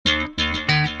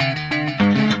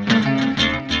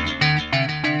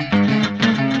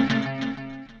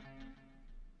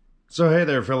So hey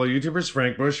there fellow YouTubers,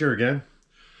 Frank Bush here again.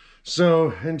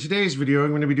 So in today's video I'm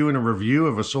going to be doing a review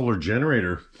of a solar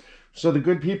generator. So the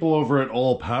good people over at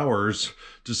Allpowers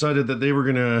decided that they were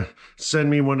going to send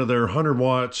me one of their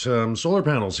 100-watt solar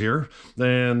panels here,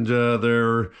 and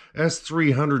their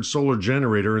S300 solar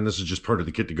generator, and this is just part of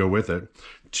the kit to go with it,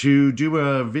 to do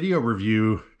a video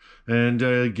review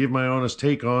and give my honest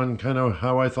take on kind of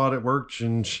how I thought it worked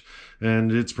and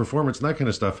its performance and that kind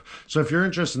of stuff. So if you're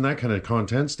interested in that kind of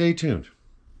content, stay tuned.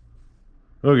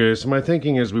 Okay, so my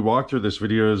thinking as we walk through this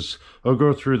video is I'll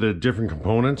go through the different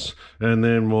components and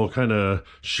then we'll kind of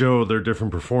show their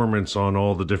different performance on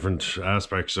all the different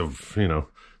aspects of, you know,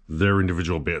 their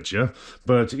individual bits, yeah?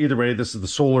 But either way, this is the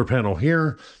solar panel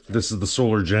here. This is the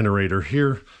solar generator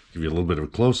here. Give you a little bit of a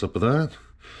close-up of that.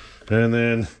 And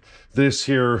then this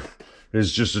here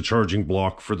is just a charging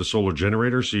block for the solar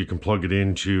generator, so you can plug it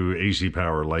into AC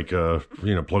power, like, you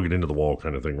know, plug it into the wall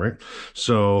kind of thing, right?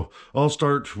 So I'll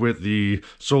start with the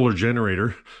solar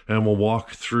generator, and we'll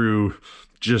walk through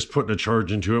just putting a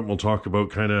charge into it, and we'll talk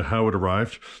about kind of how it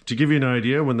arrived. To give you an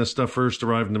idea, when this stuff first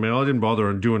arrived in the mail, I didn't bother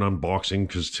on doing unboxing,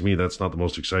 because to me that's not the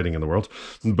most exciting in the world.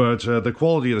 But the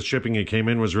quality of the shipping it came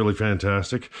in was really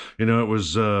fantastic. You know, it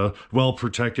was well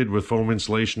protected with foam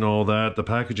insulation, all that. The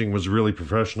packaging was really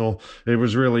professional. It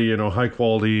was really, you know, high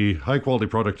quality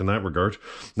product in that regard.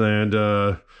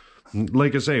 And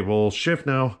like I say, we'll shift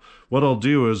now. What I'll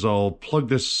do is I'll plug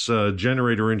this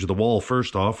generator into the wall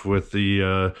first off with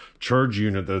the charge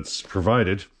unit that's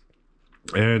provided.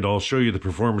 And I'll show you the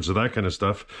performance of that kind of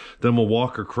stuff. Then we'll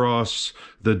walk across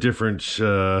the different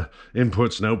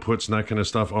inputs and outputs and that kind of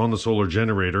stuff on the solar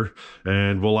generator.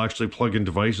 And we'll actually plug in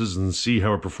devices and see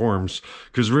how it performs.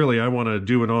 Because really, I want to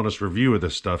do an honest review of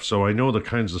this stuff. So I know the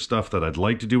kinds of stuff that I'd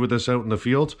like to do with this out in the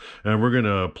field. And we're going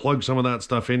to plug some of that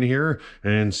stuff in here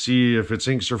and see if it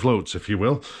sinks or floats, if you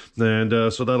will.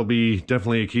 And so that'll be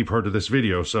definitely a key part of this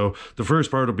video. So the first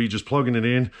part will be just plugging it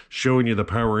in, showing you the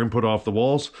power input off the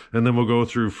walls. And then we'll go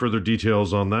through further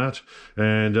details on that,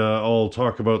 and I'll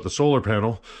talk about the solar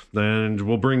panel, and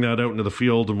we'll bring that out into the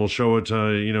field and we'll show it,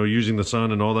 you know, using the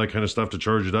sun and all that kind of stuff to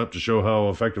charge it up to show how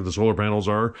effective the solar panels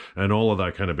are and all of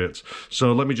that kind of bits.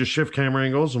 So let me just shift camera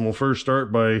angles, and we'll first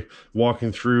start by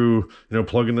walking through, you know,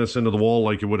 plugging this into the wall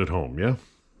like you would at home, yeah?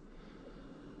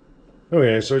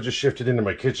 Okay, so I just shifted into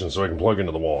my kitchen so I can plug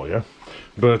into the wall, yeah?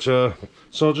 But, so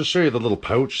I'll just show you the little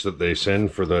pouch that they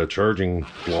send for the charging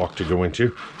block to go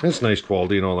into. And it's nice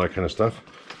quality and all that kind of stuff.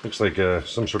 Looks like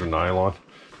some sort of nylon.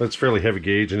 But it's fairly heavy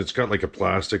gauge, and it's got like a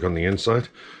plastic on the inside.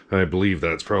 And I believe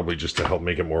that's probably just to help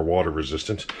make it more water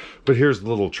resistant. But here's the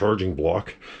little charging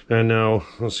block. And now,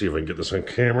 let's see if I can get this on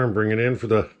camera and bring it in for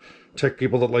the tech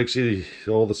people that like see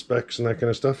all the specs and that kind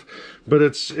of stuff. But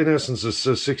it's, in essence, it's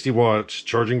a 60-watt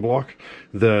charging block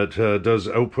that does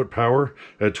output power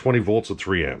at 20 volts at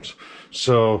 3 amps.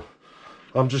 So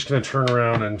I'm just going to turn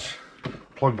around and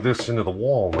plug this into the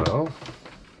wall now.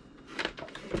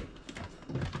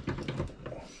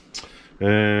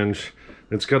 And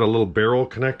it's got a little barrel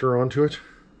connector onto it.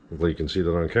 Hopefully you can see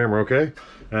that on camera, okay?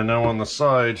 And now on the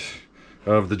side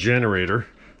of the generator,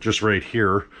 just right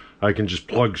here, I can just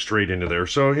plug straight into there.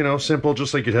 So, you know, simple,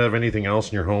 just like you'd have anything else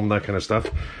in your home, that kind of stuff.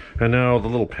 And now the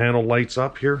little panel lights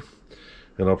up here.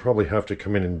 And I'll probably have to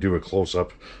come in and do a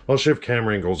close-up. I'll shift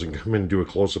camera angles and come in and do a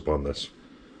close-up on this.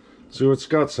 So it's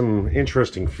got some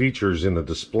interesting features in the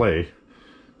display.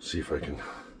 See if I can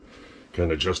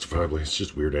kind of justifiably, it's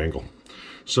just a weird angle.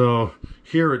 So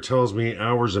here it tells me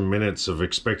hours and minutes of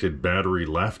expected battery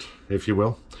left, if you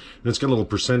will. And it's got a little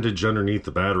percentage underneath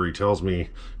the battery, tells me,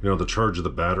 you know, the charge of the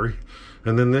battery.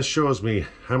 And then this shows me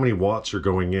how many watts are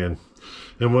going in.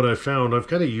 And what I found, I've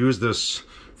kind of used this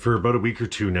for about a week or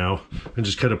two now and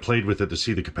just kind of played with it to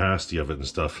see the capacity of it and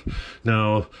stuff.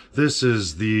 Now, this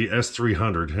is the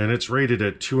S300 and it's rated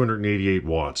at 288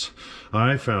 watts.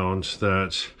 I found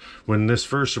that when this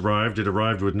first arrived, it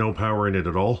arrived with no power in it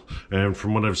at all. And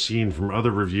from what I've seen from other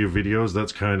review videos,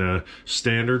 that's kind of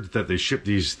standard, that they ship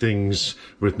these things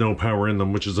with no power in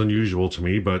them, which is unusual to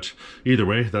me. But either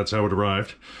way, that's how it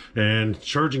arrived. And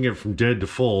charging it from dead to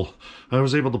full, I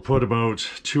was able to put about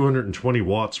 220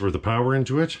 watts worth of power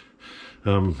into it.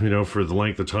 You know, for the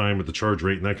length of time with the charge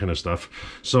rate and that kind of stuff.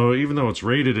 So even though it's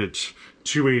rated at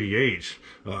 288,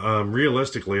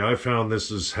 realistically, I found this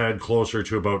has had closer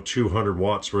to about 200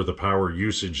 watts worth of power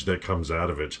usage that comes out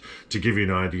of it. To give you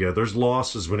an idea, there's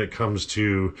losses when it comes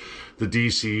to the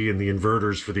DC and the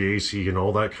inverters for the AC and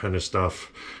all that kind of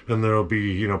stuff. And there'll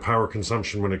be, you know, power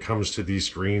consumption when it comes to these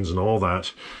screens and all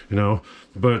that, you know.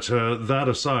 But that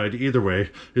aside, either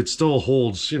way, it still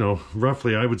holds, you know,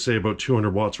 roughly, I would say about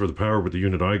 200 watts worth of power with the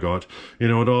unit I got. You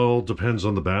know, it all depends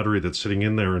on the battery that's sitting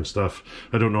in there and stuff.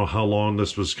 I don't know how long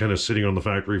this was kind of sitting on the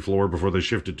factory floor before they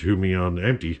shifted to me on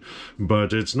empty,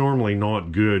 but it's normally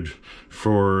not good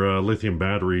for lithium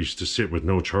batteries to sit with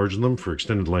no charge in them for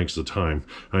extended lengths of time.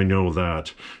 I know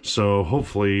that. So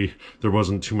hopefully there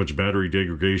wasn't too much battery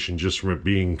degradation just from it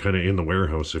being kind of in the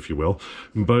warehouse, if you will.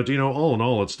 But, you know, all in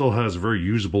all, it still has a very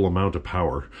usable amount of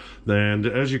power. And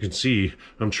as you can see,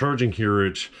 I'm charging here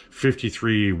at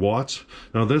 53 watts.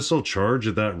 Now this will charge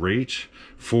at that rate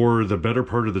for the better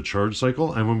part of the charge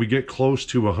cycle, and when we get close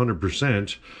to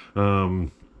 100%,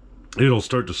 it'll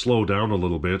start to slow down a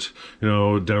little bit, you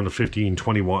know, down to 15,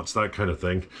 20 watts, that kind of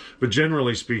thing. But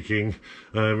generally speaking,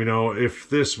 you know, if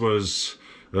this was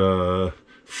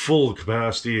full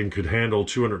capacity and could handle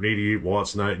 288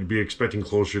 watts, and you'd be expecting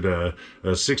closer to a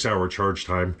 6-hour charge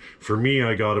time. For me,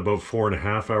 I got about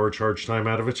 4.5-hour charge time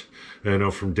out of it, you know,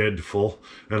 from dead to full.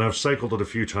 And I've cycled it a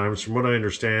few times. From what I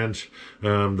understand,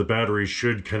 the battery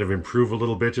should kind of improve a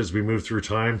little bit as we move through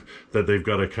time, that they've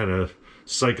got to kind of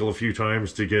cycle a few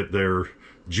times to get their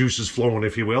juices flowing,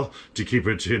 if you will, to keep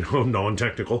it, you know,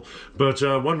 non-technical. But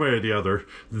one way or the other,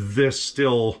 this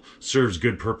still serves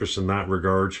good purpose in that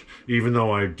regard, even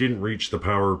though I didn't reach the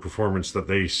power performance that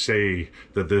they say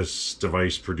that this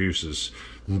device produces.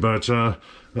 But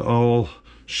I'll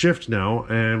shift now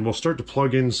and we'll start to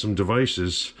plug in some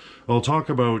devices. I'll talk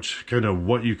about kind of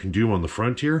what you can do on the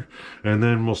front here, and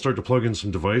then we'll start to plug in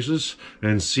some devices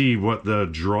and see what the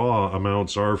draw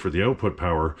amounts are for the output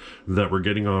power that we're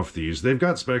getting off these. They've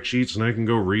got spec sheets and I can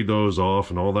go read those off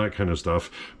and all that kind of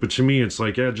stuff, but to me it's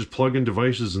like, yeah, just plug in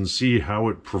devices and see how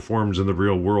it performs in the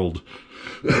real world.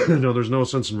 No, there's no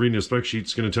sense in reading a spec sheet.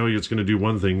 It's going to tell you it's going to do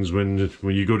one thing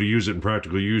when you go to use it in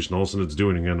practical use, and all of a sudden it's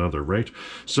doing another, right?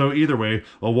 So either way,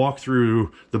 I'll walk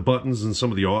through the buttons and some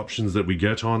of the options that we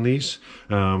get on these,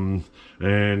 and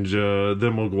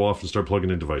then we'll go off and start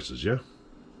plugging in devices, yeah?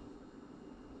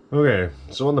 Okay,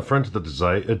 so on the front of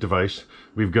the device,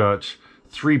 we've got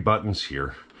 3 buttons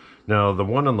here. Now, the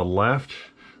one on the left,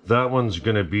 that one's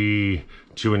going to be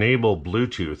to enable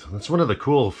Bluetooth. That's one of the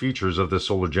cool features of this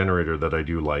solar generator that I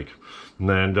do like.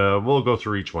 And we'll go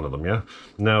through each one of them, yeah?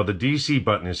 Now, the DC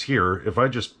button is here. If I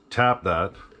just tap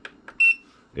that,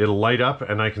 it'll light up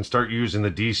and I can start using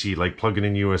the DC, like plugging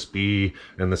in USB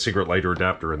and the cigarette lighter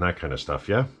adapter and that kind of stuff,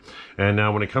 yeah? And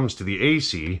now when it comes to the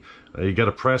AC, you got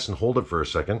to press and hold it for a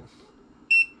second.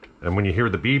 And when you hear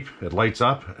the beep, it lights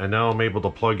up, and now I'm able to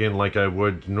plug in like I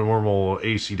would normal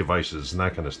AC devices and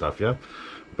that kind of stuff, yeah?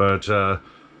 But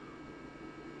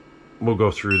we'll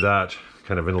go through that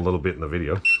kind of in a little bit in the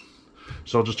video.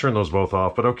 So I'll just turn those both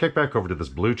off, but I'll kick back over to this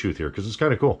Bluetooth here because it's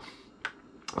kind of cool.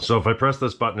 So if I press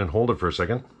this button and hold it for a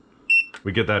second,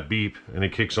 we get that beep and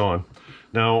it kicks on.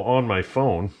 Now on my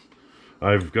phone,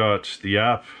 I've got the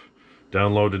app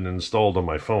downloaded and installed on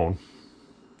my phone.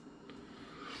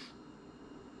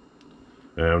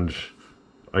 And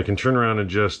I can turn around and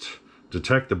just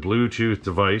detect the Bluetooth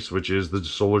device, which is the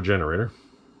solar generator.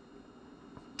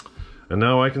 And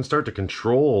now I can start to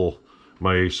control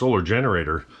my solar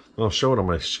generator. I'll show it on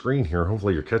my screen here.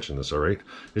 Hopefully you're catching this all right.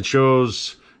 It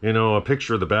shows, you know, a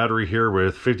picture of the battery here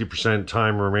with 50%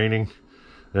 time remaining.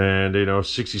 And, you know,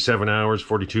 67 hours,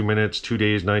 42 minutes, 2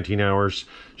 days, 19 hours.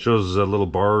 Shows a little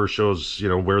bar, shows, you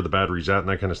know, where the battery's at and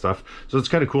that kind of stuff. So it's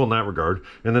kind of cool in that regard.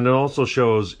 And then it also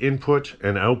shows input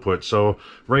and output. So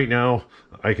right now,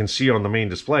 I can see on the main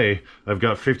display, I've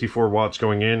got 54 watts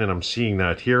going in, and I'm seeing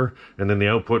that here. And then the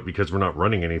output, because we're not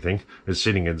running anything, is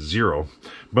sitting at 0.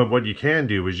 But what you can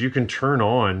do is you can turn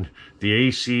on the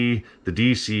AC, the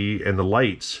DC, and the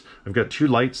lights. I've got 2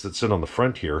 lights that sit on the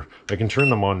front here. I can turn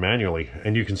them on manually,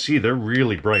 and you can see they're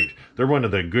really bright. They're one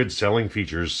of the good selling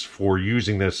features for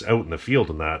using this out in the field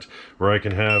and that, where I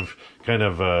can have kind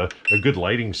of a good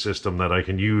lighting system that I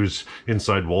can use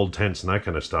inside walled tents and that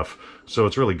kind of stuff. So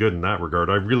it's really good in that regard.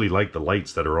 I really like the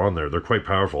lights that are on there. They're quite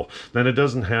powerful. Then it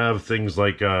doesn't have things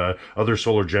like other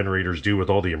solar generators do with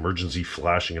all the emergency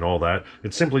flashing and all that.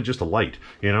 It's simply just a light.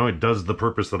 You know, it does the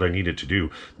purpose that I need it to do.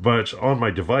 But on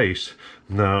my device,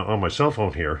 on my cell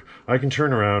phone here, I can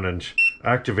turn around and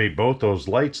activate both those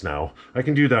lights now. I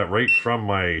can do that right from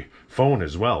my phone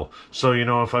as well. So, you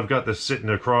know, if I've got this sitting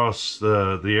across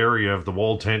the area of the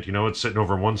wall tent, you know, it's sitting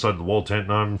over one side of the wall tent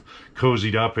and I'm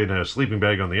cozied up in a sleeping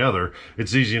bag on the other,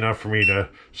 it's easy enough for me to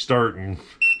start and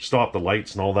stop the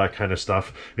lights and all that kind of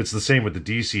stuff. It's the same with the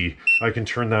DC. I can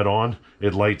turn that on,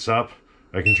 it lights up.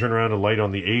 I can turn around and light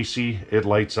on the AC, it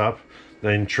lights up,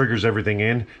 then triggers everything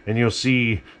in, and you'll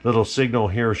see little signal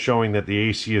here showing that the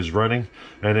AC is running,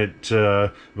 and it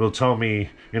will tell me,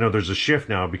 you know, there's a shift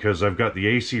now because I've got the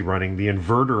AC running. The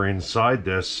inverter inside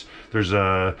this, there's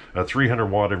a 300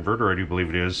 watt inverter, I do believe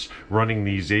it is, running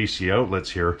these AC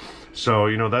outlets here. So,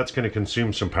 you know, that's going to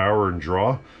consume some power and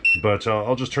draw, but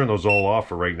I'll just turn those all off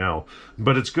for right now.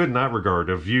 But it's good in that regard.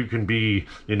 If you can be,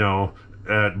 you know,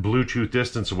 at Bluetooth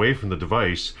distance away from the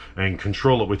device and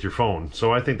control it with your phone.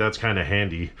 So I think that's kind of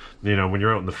handy, you know, when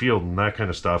you're out in the field and that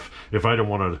kind of stuff. If I don't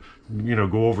want to, you know,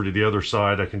 go over to the other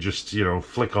side, I can just, you know,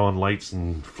 flick on lights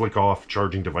and flick off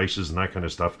charging devices and that kind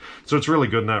of stuff. So it's really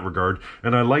good in that regard.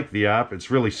 And I like the app.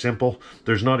 It's really simple.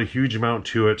 There's not a huge amount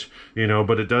to it, you know,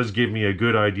 but it does give me a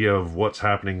good idea of what's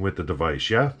happening with the device,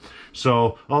 yeah?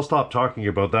 So I'll stop talking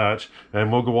about that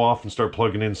and we'll go off and start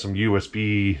plugging in some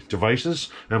USB devices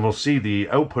and we'll see the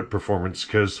output performance,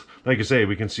 because like I say,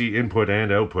 we can see input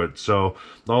and output. So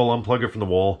I'll unplug it from the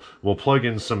wall. We'll plug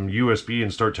in some USB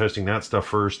and start testing that stuff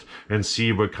first and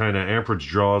see what kind of amperage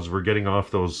draws we're getting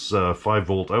off those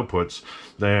 5-volt outputs.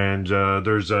 And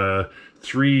there's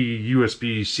 3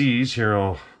 USB-Cs here.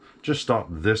 I'll just stop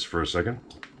this for a second,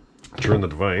 turn the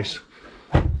device,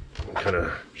 kind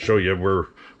of show you where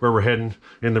we're heading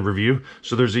in the review.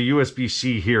 So there's a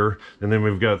USB-C here, and then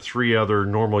we've got 3 other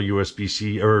normal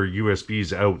USB-C or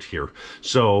USBs out here.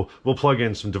 So we'll plug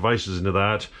in some devices into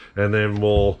that, and then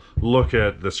we'll look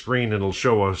at the screen. It'll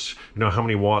show us, you know, how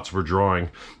many watts we're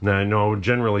drawing. Now, I know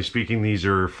generally speaking, these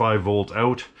are 5-volt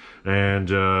out, and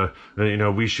you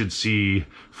know, we should see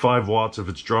 5 watts if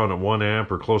it's drawn at 1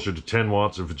 amp, or closer to 10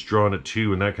 watts if it's drawn at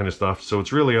 2, and that kind of stuff. So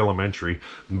it's really elementary,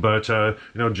 but you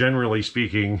know, generally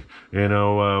speaking, you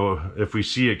know, if we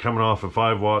see it coming off at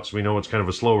 5 watts, we know it's kind of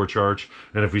a slower charge,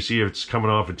 and if we see it's coming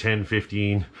off at 10,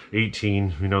 15,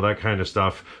 18, you know, that kind of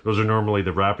stuff, those are normally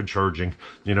the rapid charging.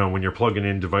 You know, when you're plugging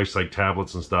in device like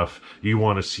tablets and stuff, you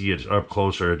want to see it up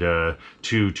closer to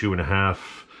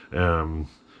 2.5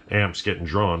 amps getting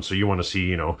drawn. So you want to see,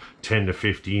 you know, 10 to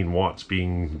 15 watts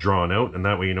being drawn out, and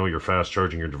that way you know you're fast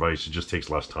charging your device. It just takes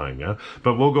less time, yeah?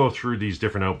 But we'll go through these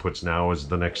different outputs now as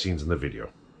the next scenes in the video.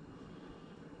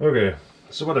 Okay,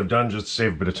 so what I've done, just to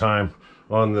save a bit of time,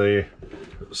 on the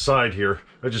side here,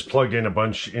 I just plugged in a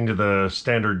bunch into the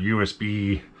standard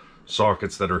USB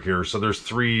sockets that are here. So there's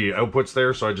 3 outputs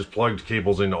there, so I just plugged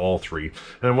cables into all 3.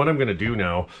 And what I'm going to do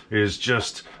now is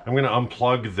just, I'm going to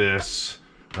unplug this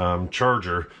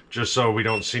charger, just so we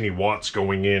don't see any watts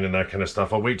going in and that kind of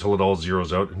stuff. I'll wait till it all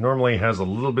zeroes out. It normally has a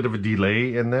little bit of a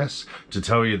delay in this to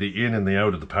tell you the in and the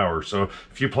out of the power. So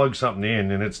if you plug something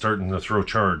in and it's starting to throw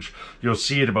charge, you'll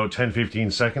see it about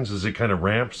 10-15 seconds as it kind of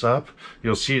ramps up.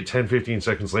 You'll see it 10-15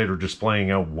 seconds later displaying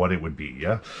out what it would be,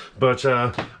 yeah? But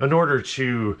in order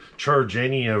to charge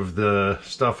any of the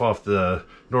stuff off the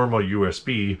normal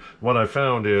USB, what I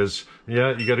found is,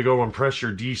 yeah, you got to go and press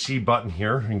your DC button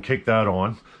here and kick that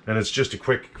on, and it's just a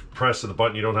quick press of the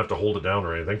button. You don't have to hold it down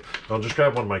or anything. I'll just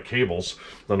grab one of my cables,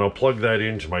 then I'll plug that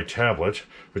into my tablet,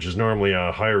 which is normally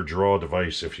a higher draw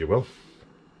device, if you will,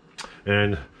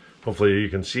 and hopefully you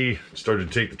can see it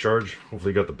started to take the charge.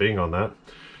 Hopefully you got the bing on that.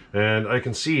 And I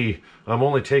can see I'm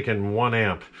only taking 1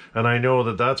 amp, and I know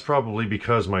that that's probably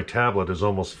because my tablet is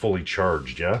almost fully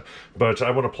charged, yeah? But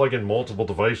I want to plug in multiple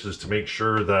devices to make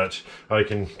sure that I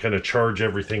can kind of charge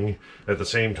everything at the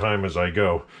same time as I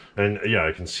go. And yeah,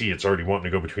 I can see it's already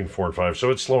wanting to go between 4 and 5,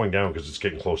 so it's slowing down because it's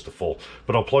getting close to full.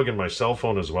 But I'll plug in my cell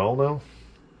phone as well now.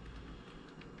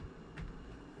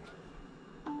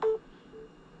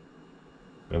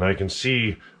 And I can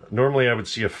see, normally I would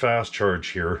see a fast charge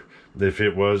here if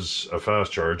it was a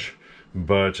fast charge,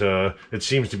 but it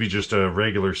seems to be just a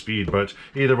regular speed. But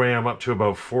either way, I'm up to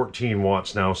about 14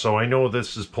 watts now, so I know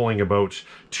this is pulling about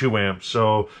 2 amps,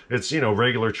 so it's, you know,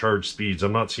 regular charge speeds.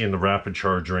 I'm not seeing the rapid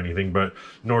charge or anything, but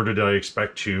nor did I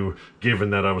expect to, given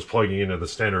that I was plugging into the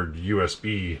standard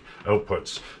USB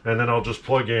outputs. And then I'll just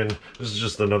plug in, this is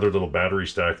just another little battery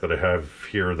stack that I have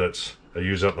here that's I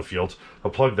use out in the field.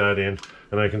 I'll plug that in,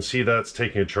 and I can see that's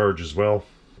taking a charge as well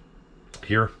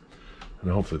here. And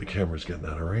hopefully the camera's getting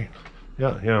that all right.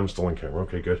 Yeah, I'm still in camera.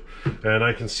 Okay, good. And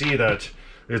I can see that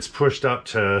it's pushed up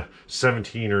to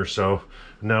 17 or so.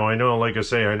 Now I know, like I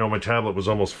say, I know my tablet was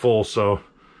almost full, so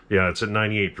Yeah, it's at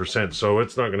 98%, so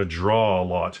it's not going to draw a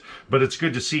lot. But it's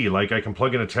good to see. Like, I can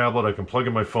plug in a tablet, I can plug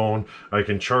in my phone, I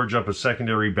can charge up a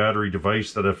secondary battery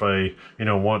device that if I,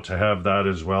 want to have that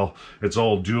as well, it's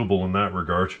all doable in that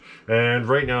regard. And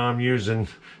right now I'm using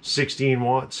 16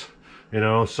 watts.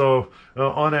 So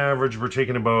on average we're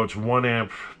taking about 1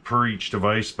 amp per each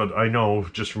device, but I know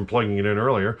just from plugging it in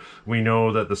earlier, we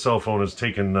know that the cell phone has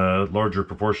taken a larger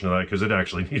proportion of that because it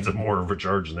actually needs more of a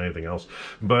charge than anything else.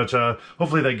 But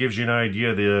hopefully that gives you an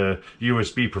idea of the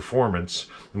USB performance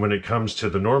when it comes to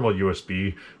the normal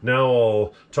USB. Now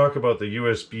I'll talk about the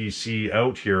USB-C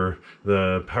out here,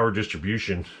 the power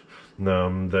distribution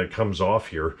that comes off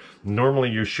here.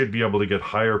 Normally you should be able to get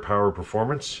higher power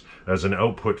performance as an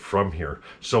output from here.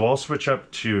 So I'll switch up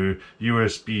to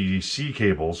USB-C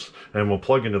cables and we'll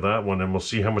plug into that one and we'll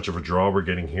see how much of a draw we're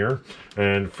getting here.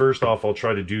 And first off, I'll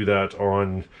try to do that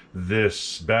on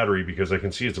this battery because I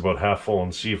can see it's about half full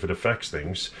and see if it affects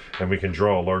things and we can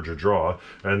draw a larger draw.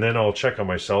 And then I'll check on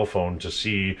my cell phone to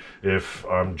see if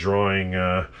I'm drawing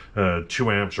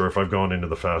 2 amps or if I've gone into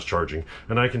the fast charging.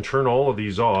 And I can turn all of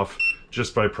these off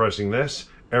just by pressing this.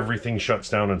 Everything shuts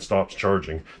down and stops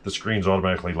charging. The screens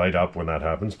automatically light up when that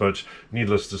happens, but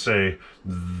needless to say,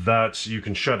 that you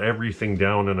can shut everything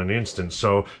down in an instant.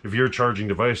 So if you're charging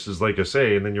devices, like I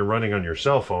say, and then you're running on your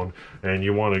cell phone and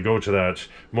you want to go to that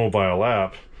mobile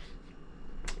app,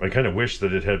 I kind of wish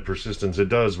that it had persistence. It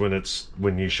does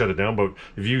when you shut it down, but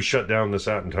if you shut down this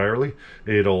app entirely,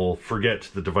 it'll forget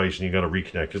the device and you got to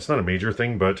reconnect. It's not a major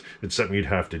thing, but it's something you'd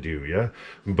have to do, yeah?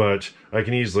 But I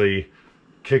can easily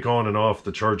kick on and off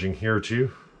the charging here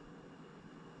too.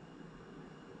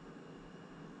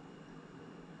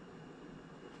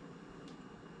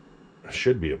 I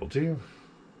should be able to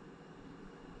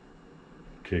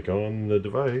kick on the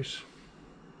device.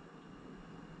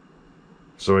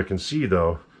 So I can see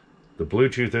though, the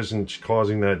Bluetooth isn't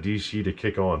causing that DC to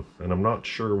kick on, and I'm not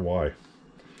sure why.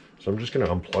 So I'm just going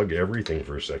to unplug everything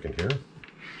for a second here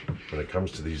when it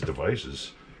comes to these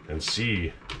devices and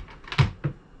see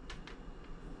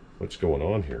what's going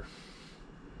on here.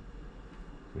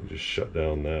 Let me just shut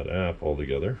down that app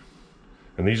altogether.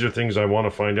 And these are things I want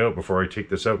to find out before I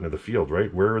take this out into the field,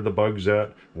 right? Where are the bugs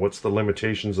at? What's the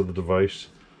limitations of the device?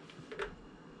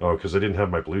 Oh, because I didn't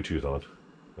have my Bluetooth on.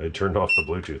 I turned off the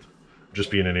Bluetooth. Just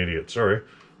being an idiot. Sorry.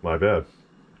 My bad.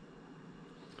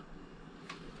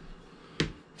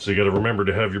 So you got to remember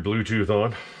to have your Bluetooth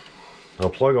on. I'll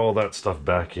plug all that stuff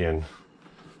back in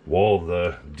while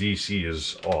the DC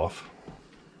is off.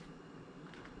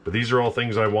 But these are all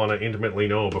things I want to intimately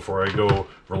know before I go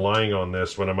relying on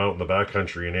this when I'm out in the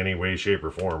backcountry in any way, shape, or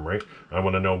form, right? I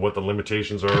want to know what the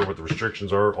limitations are, what the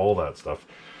restrictions are, all that stuff.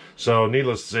 So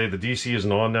needless to say, the DC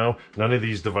isn't on now. None of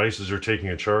these devices are taking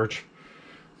a charge.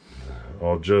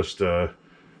 I'll just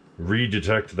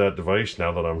redetect that device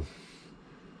now that I'm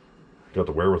got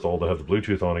the wherewithal to have the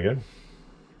Bluetooth on again.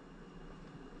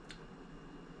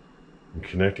 I'm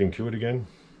connecting to it again.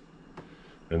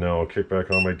 And now I'll kick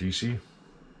back on my DC.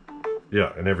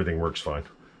 Yeah, and everything works fine.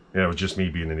 Yeah, it was just me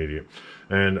being an idiot.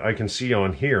 And I can see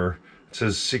on here, it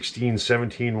says 16,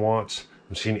 17 watts.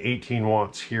 I'm seeing 18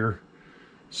 watts here.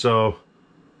 So,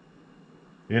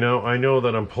 I know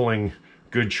that I'm pulling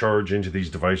good charge into these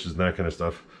devices and that kind of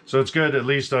stuff. So it's good, at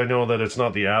least I know that it's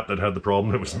not the app that had the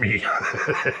problem, it was me.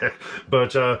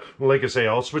 But like I say,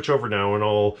 I'll switch over now and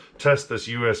I'll test this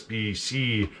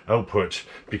USB-C output,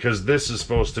 because this is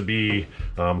supposed to be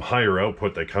higher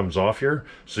output that comes off here,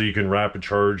 so you can rapid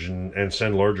charge and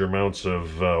send larger amounts of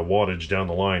wattage down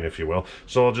the line, if you will.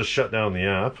 So I'll just shut down the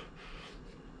app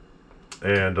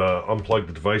and unplug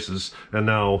the devices, and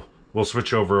now we'll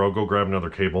switch over. I'll go grab another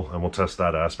cable and we'll test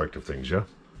that aspect of things, yeah?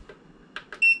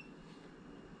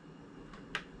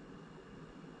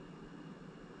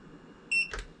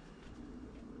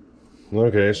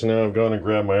 Okay, so now I've gone and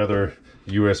grabbed my other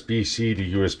USB-C to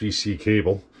USB-C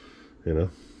cable,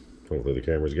 hopefully the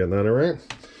camera's getting that all right.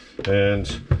 And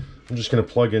I'm just going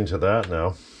to plug into that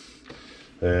now.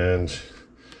 And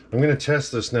I'm going to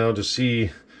test this now to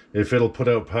see if it'll put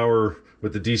out power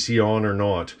with the DC on or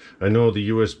not. I know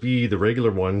the USB, the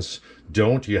regular ones,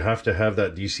 don't. You have to have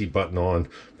that DC button on,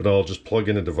 but I'll just plug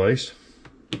in a device.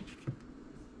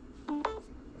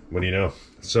 What do you know?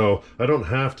 So I don't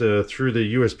have to, through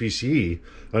the USB-C,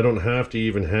 I don't have to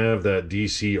even have that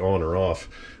DC on or off.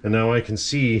 And now I can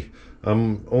see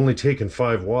I'm only taking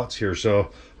 5 watts here,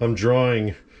 so I'm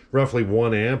drawing roughly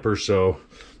 1 amp or so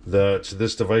that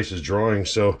this device is drawing.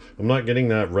 So I'm not getting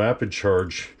that rapid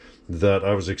charge that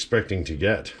I was expecting to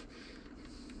get.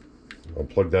 I'll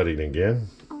plug that in again.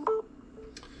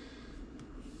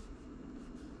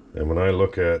 And when I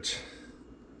look at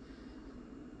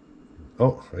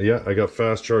Oh, yeah, I got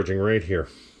fast charging right here.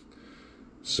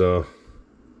 So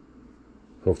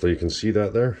hopefully you can see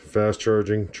that there. Fast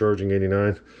charging, charging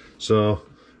 89. So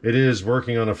it is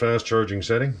working on a fast charging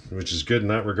setting, which is good in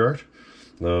that regard.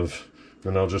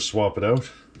 And I'll just swap it out.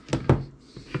 And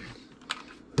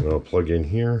I'll plug in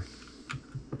here.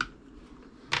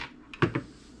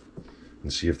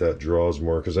 And see if that draws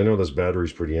more, because I know this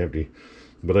battery's pretty empty.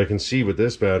 But I can see with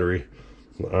this battery,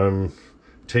 I'm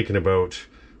taking about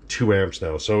 2 amps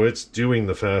now, so it's doing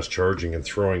the fast charging and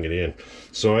throwing it in,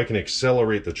 so I can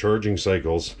accelerate the charging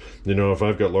cycles. You know, if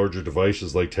I've got larger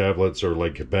devices like tablets or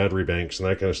like battery banks and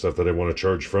that kind of stuff that I want to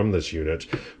charge from this unit,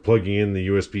 plugging in the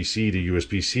USB-C to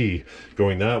USB-C,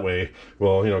 going that way,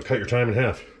 well, you know, cut your time in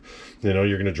half. You know,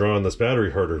 you're going to draw on this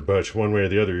battery harder, but one way or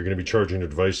the other, you're going to be charging your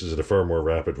devices at a far more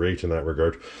rapid rate in that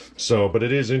regard. So, but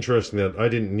it is interesting that I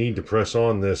didn't need to press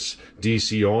on this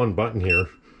DC on button here.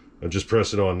 I just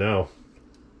press it on now.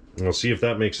 And I'll see if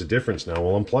that makes a difference now.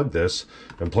 We'll unplug this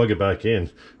and plug it back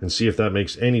in and see if that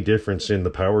makes any difference in the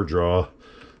power draw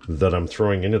that I'm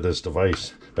throwing into this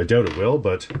device. I doubt it will,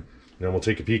 but you know, we'll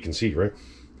take a peek and see, right?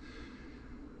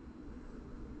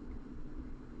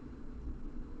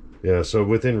 Yeah, so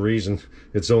within reason,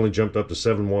 it's only jumped up to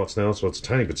 7 watts now, so it's a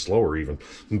tiny bit slower even.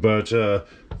 But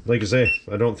like I say,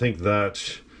 I don't think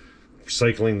that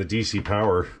cycling the DC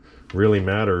power really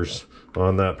matters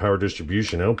on that power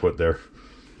distribution output there.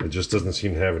 It just doesn't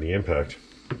seem to have any impact.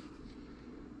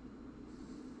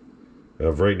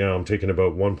 Right now I'm taking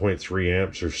about 1.3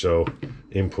 amps or so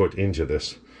input into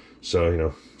this. So, you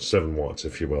know, 7 watts,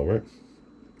 if you will, right?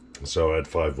 So add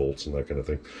 5 volts and that kind of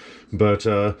thing. But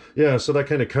yeah, so that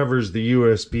kind of covers the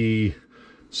USB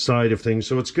side of things.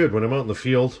 So it's good when I'm out in the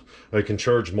field, I can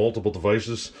charge multiple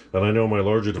devices, and I know my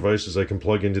larger devices I can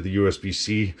plug into the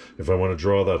USB-C if I want to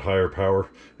draw that higher power,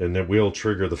 and it will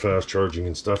trigger the fast charging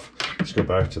and stuff. Let's go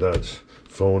back to that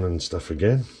phone and stuff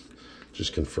again.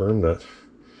 Just confirm that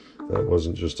that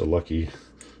wasn't just a lucky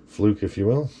fluke, if you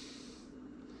will.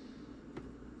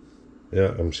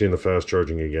 Yeah, I'm seeing the fast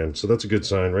charging again. So that's a good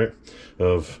sign, right?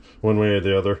 Of one way or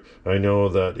the other, I know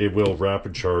that it will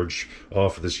rapid charge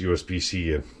off of this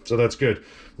USB-C in. So that's good.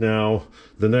 Now,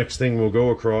 the next thing we'll go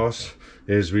across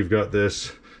is we've got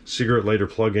this cigarette lighter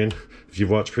plug-in. If you've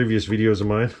watched previous videos of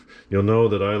mine, you'll know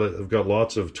that I've got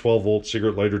lots of 12-volt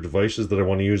cigarette lighter devices that I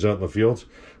want to use out in the field.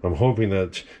 I'm hoping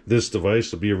that this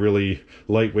device will be a really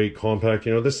lightweight, compact.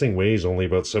 You know, this thing weighs only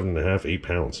about 7.5, 8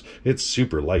 pounds. It's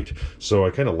super light, so I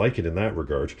kind of like it in that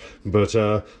regard. But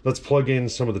let's plug in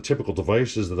some of the typical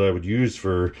devices that I would use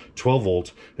for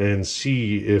 12-volt and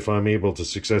see if I'm able to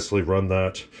successfully run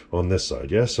that on this side.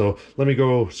 Yeah, so let me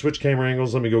go switch camera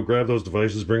angles. Let me go grab those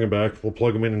devices, bring them back. We'll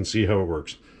plug them in and see how it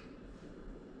works.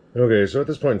 Okay, so at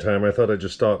this point in time, I thought I'd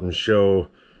just stop and show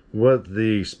what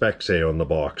the specs say on the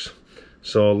box.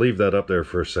 So I'll leave that up there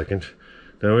for a second.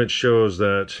 Now it shows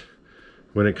that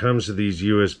when it comes to these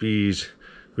USBs,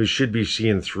 we should be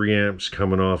seeing 3 amps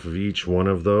coming off of each one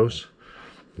of those.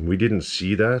 We didn't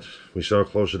see that. We saw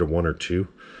closer to 1 or 2.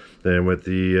 And with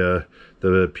the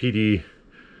PD,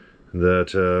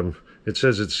 that it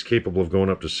says it's capable of going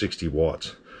up to 60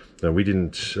 watts. Now we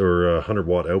didn't, or 100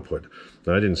 watt output.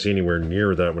 Now, I didn't see anywhere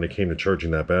near that when it came to charging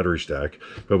that battery stack.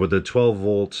 But with the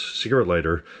 12-volt cigarette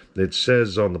lighter, it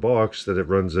says on the box that it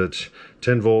runs at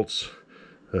 10 volts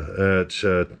or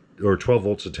 12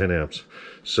 volts at 10 amps.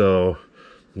 So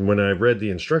when I read the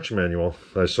instruction manual,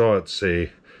 I saw it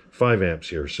say 5 amps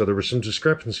here. So there were some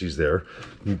discrepancies there.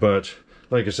 But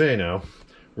like I say now,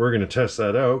 we're going to test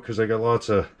that out because I got lots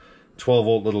of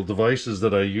 12-volt little devices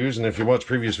that I use, and if you watch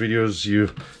previous videos you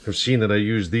have seen that I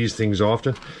use these things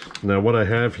often. Now what I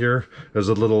have here is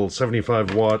a little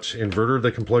 75-watt inverter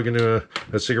that can plug into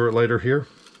a cigarette lighter here.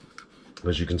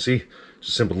 As you can see, it's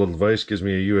a simple little device, gives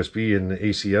me a USB and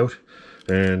AC out,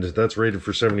 and that's rated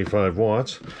for 75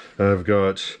 watts. I've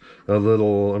got a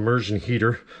little immersion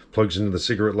heater, plugs into the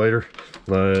cigarette lighter.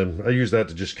 I use that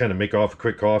to just kind of make off a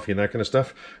quick coffee and that kind of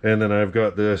stuff. And then I've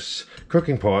got this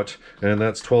cooking pot, and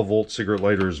that's 12-volt cigarette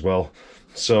lighter as well.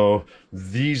 So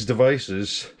these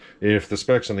devices, if the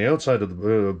specs on the outside of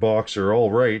the box are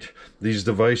all right, these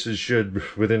devices should,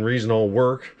 within reason, all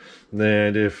work.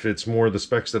 And if it's more the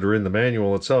specs that are in the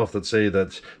manual itself that say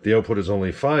that the output is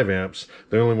only 5 amps,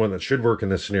 the only one that should work in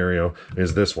this scenario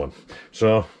is this one.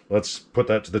 So let's put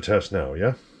that to the test now,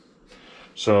 yeah?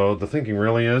 So the thinking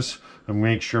really is, I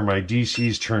make sure my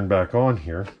DC's turned back on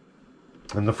here.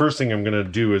 And the first thing I'm going to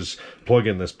do is plug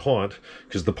in this pot,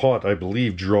 because the pot, I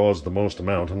believe, draws the most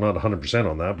amount. I'm not 100%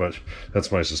 on that, but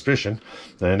that's my suspicion.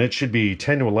 And it should be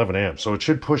 10 to 11 amps, so it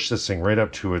should push this thing right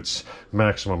up to its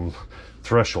maximum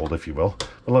threshold, if you will.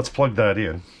 But let's plug that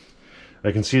in.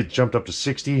 I can see it jumped up to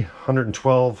 60,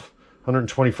 112,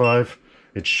 125.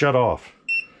 It's shut off.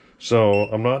 So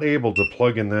I'm not able to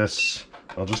plug in this.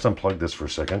 I'll just unplug this for a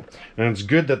second. And it's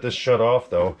good that this shut off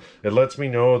though. It lets me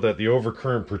know that the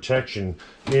overcurrent protection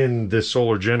in this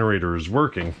solar generator is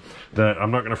working. That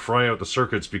I'm not going to fry out the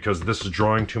circuits because this is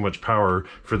drawing too much power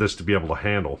for this to be able to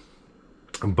handle.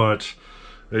 But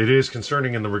it is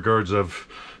concerning in the regards of,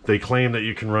 they claim that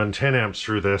you can run 10 amps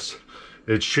through this.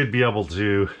 It should be able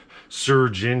to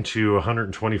surge into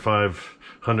 125,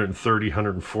 130,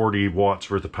 140 watts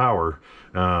worth of power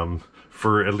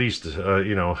for at least,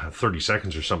 30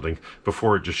 seconds or something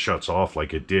before it just shuts off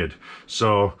like it did.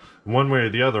 So one way or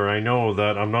the other, I know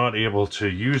that I'm not able to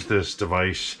use this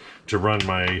device to run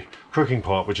my cooking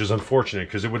pot, which is unfortunate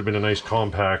because it would have been a nice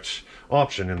compact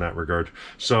option in that regard.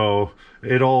 So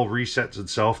it all resets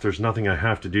itself. There's nothing I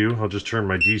have to do. I'll just turn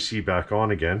my DC back on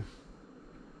again.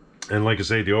 And like I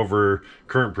say, the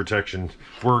overcurrent protection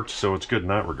worked, so it's good in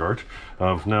that regard.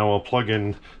 Now I'll plug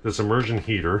in this immersion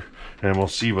heater, and we'll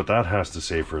see what that has to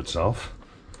say for itself.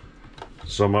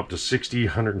 So I'm up to 60,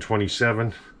 127,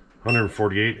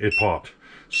 148, it popped.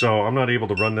 So I'm not able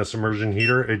to run this immersion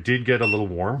heater. It did get a little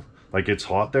warm, like it's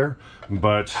hot there,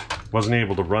 but wasn't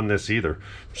able to run this either.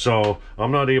 So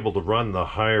I'm not able to run the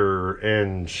higher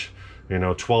end,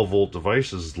 12 volt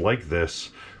devices like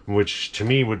this, which to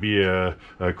me would be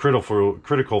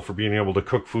critical for being able to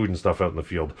cook food and stuff out in the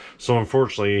field. So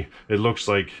unfortunately, it looks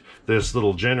like this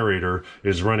little generator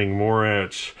is running more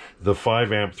at the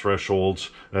 5 amp threshold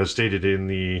as stated in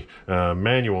the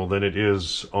manual than it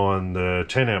is on the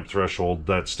 10 amp threshold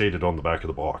that's stated on the back of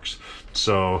the box.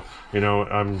 So,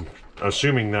 I'm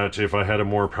assuming that if I had a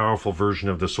more powerful version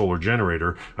of the solar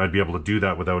generator, I'd be able to do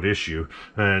that without issue.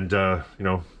 And,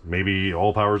 maybe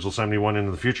Allpowers will send me one in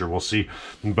the future. We'll see.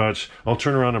 But I'll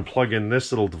turn around and plug in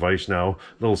this little device now,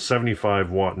 little 75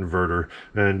 watt inverter.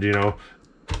 And,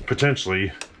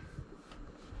 potentially,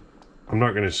 I'm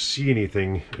not going to see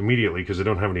anything immediately because I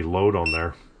don't have any load on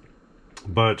there.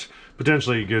 But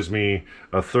potentially it gives me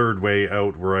a third way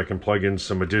out where I can plug in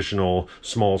some additional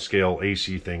small scale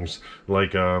AC things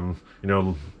like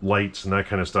lights and that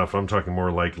kind of stuff. I'm talking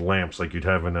more like lamps like you'd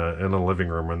have in a living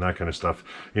room and that kind of stuff.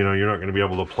 You're not going to be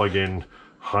able to plug in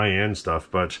high-end stuff,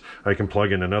 but I can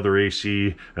plug in another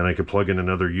AC and I can plug in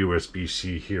another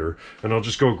USB-C here. And I'll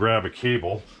just go grab a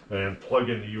cable and plug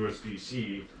in the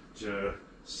USB-C to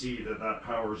see that that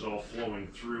power is all flowing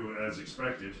through as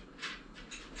expected.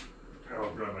 I'll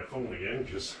grab my phone again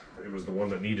because it was the one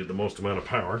that needed the most amount of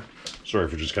power. Sorry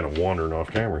for just kind of wandering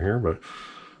off camera here, but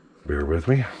bear with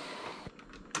me.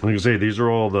 Like I say, these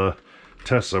are all the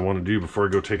tests I want to do before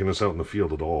I go taking this out in the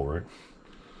field at all, right?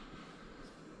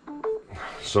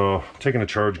 So, taking a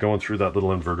charge, going through that little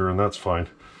inverter, and that's fine.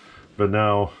 But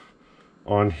now,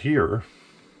 on here,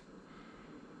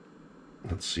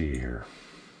 let's see here.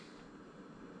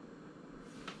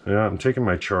 Yeah, I'm taking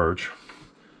my charge.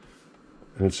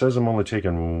 And it says I'm only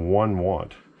taking 1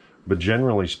 watt, but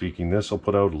generally speaking, this will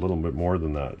put out a little bit more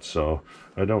than that. So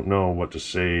I don't know what to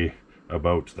say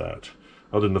about that,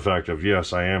 other than the fact of,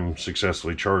 yes, I am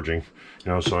successfully charging,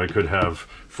 so I could have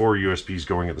 4 USBs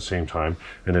going at the same time,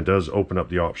 and it does open up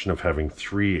the option of having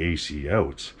 3 AC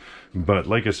outs. But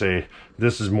like I say,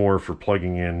 this is more for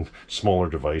plugging in smaller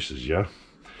devices, yeah?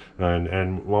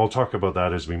 And I'll talk about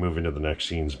that as we move into the next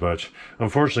scenes. But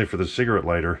unfortunately for the cigarette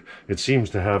lighter, it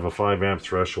seems to have a 5 amp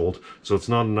threshold, so it's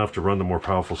not enough to run the more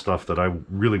powerful stuff that I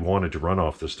really wanted to run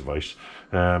off this device.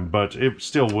 But it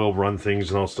still will run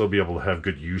things, and I'll still be able to have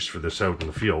good use for this out in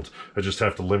the field. I just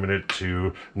have to limit it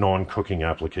to non-cooking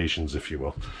applications, if you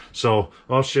will. So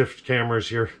I'll shift cameras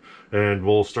here, and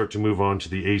we'll start to move on to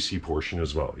the AC portion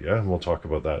as well, yeah? And we'll talk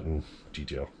about that in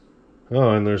detail.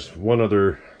 Oh, and there's one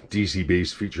other DC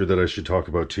based feature that I should talk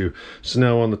about too. So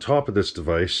now on the top of this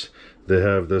device, they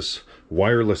have this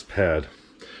wireless pad,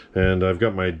 and I've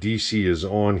got my DC is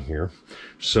on here.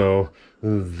 So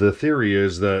the theory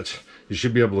is that you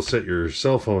should be able to set your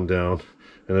cell phone down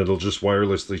and it'll just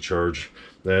wirelessly charge.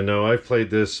 And now I've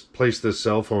placed this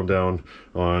cell phone down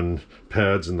on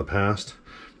pads in the past,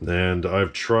 and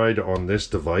I've tried on this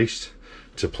device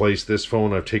to place this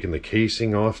phone. I've taken the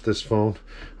casing off this phone.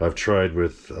 I've tried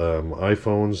with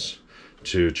iPhones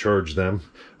to charge them.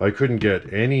 I couldn't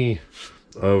get any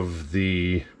of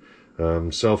the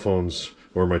cell phones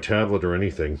or my tablet or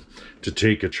anything to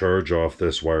take a charge off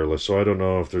this wireless. So I don't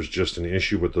know if there's just an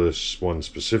issue with this one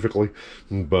specifically,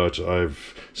 but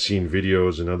I've seen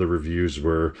videos and other reviews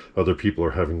where other people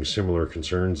are having similar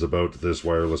concerns about this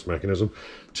wireless mechanism.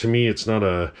 To me, it's not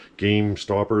a game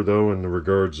stopper though, in the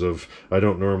regards of I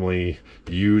don't normally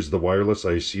use the wireless.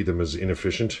 I see them as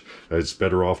inefficient. It's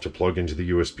better off to plug into the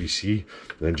USB-C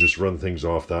and just run things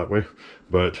off that way.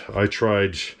 But I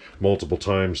tried multiple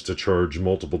times to charge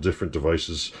multiple different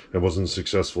devices and wasn't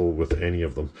successful with any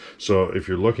of them. So if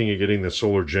you're looking at getting the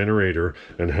solar generator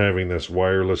and having this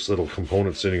wireless little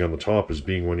component sitting on the top as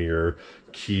being one of your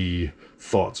key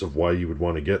thoughts of why you would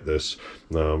want to get this,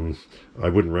 I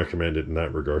wouldn't recommend it in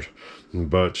that regard.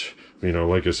 But you know,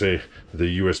 like I say,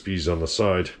 the USBs on the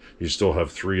side, you still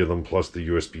have 3 of them plus the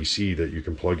USB-C that you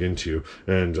can plug into,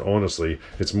 and honestly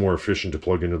it's more efficient to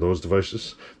plug into those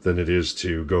devices than it is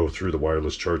to go through the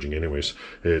wireless charging anyways.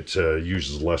 It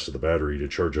uses less of the battery to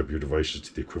charge up your devices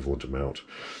to the equivalent amount.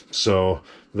 So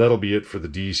that'll be it for the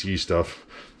DC stuff.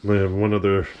 One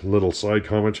other little side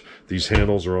comment, these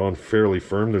handles are on fairly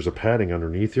firm. There's a padding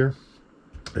underneath here,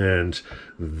 and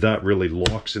that really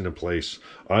locks into place.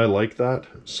 I like that.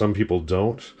 Some people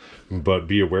don't, but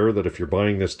be aware that if you're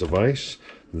buying this device,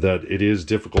 that it is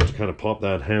difficult to kind of pop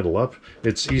that handle up.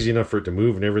 It's easy enough for it to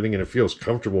move and everything, and it feels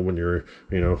comfortable when you're,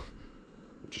 you know,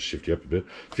 just shift you up a bit.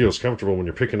 It feels comfortable when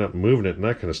you're picking up and moving it and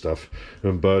that kind of stuff.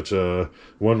 But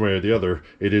one way or the other,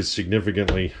 it is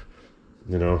significantly,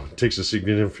 you know, it takes a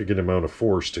significant amount of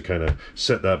force to kind of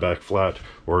set that back flat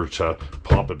or to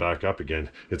pop it back up again.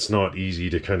 It's not easy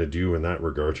to kind of do in that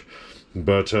regard.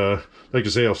 But like I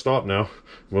say, I'll stop now.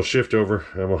 We'll shift over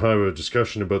and we'll have a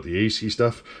discussion about the AC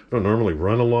stuff. I don't normally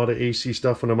run a lot of AC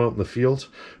stuff when I'm out in the field,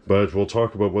 but we'll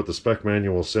talk about what the spec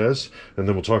manual says, and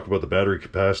then we'll talk about the battery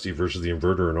capacity versus the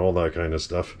inverter and all that kind of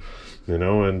stuff, you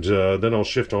know, and then I'll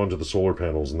shift on to the solar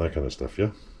panels and that kind of stuff,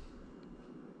 yeah?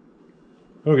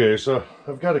 Okay, so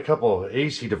I've got a couple of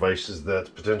AC devices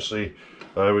that potentially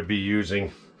I would be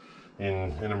using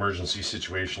in an emergency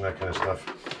situation, that kind of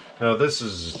stuff. Now this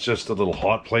is just a little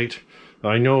hot plate.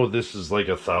 I know this is like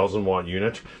a 1,000-watt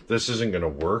unit. This isn't going to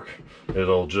work.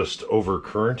 It'll just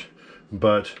overcurrent.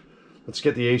 But let's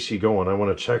get the AC going. I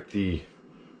want to check the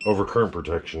overcurrent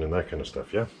protection and that kind of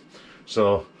stuff, yeah?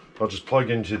 So I'll just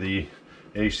plug into the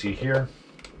AC here.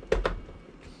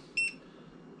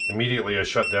 Immediately I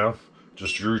shut down.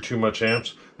 Just drew too much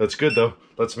amps. That's good though.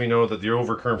 Lets me know that the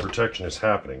overcurrent protection is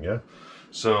happening, yeah?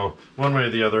 So one way or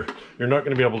the other, you're not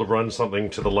going to be able to run something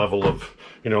to the level of,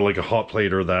 you know, like a hot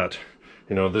plate or that,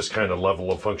 you know, this kind of level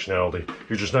of functionality.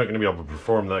 You're just not going to be able to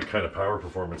perform that kind of power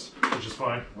performance, which is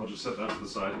fine. I'll just set that to the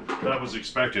side. That was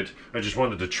expected. I just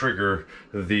wanted to trigger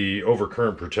the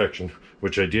overcurrent protection,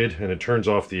 which I did, and it turns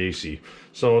off the AC.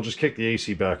 So I'll just kick the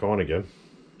AC back on again.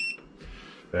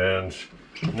 And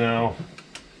now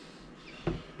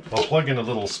I'll plug in a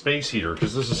little space heater,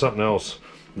 because this is something else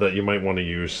that you might want to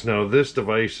use. Now this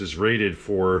device is rated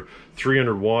for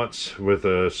 300 watts with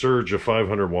a surge of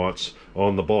 500 watts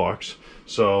on the box.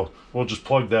 So we'll just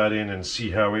plug that in and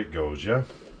see how it goes, yeah?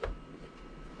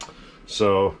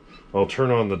 So I'll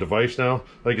turn on the device now.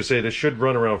 Like I say, this should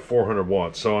run around 400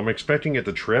 watts. So I'm expecting it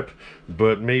to trip,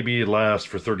 but maybe last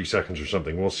for 30 seconds or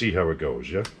something. We'll see how it goes,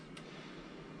 yeah?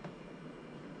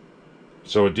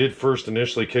 So it did first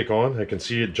initially kick on. I can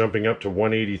see it jumping up to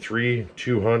 183,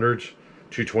 200,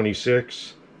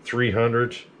 226,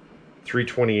 300,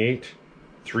 328,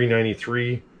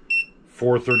 393,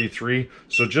 433.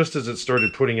 So just as it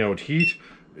started putting out heat,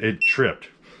 it tripped.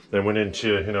 Then went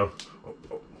into, you know,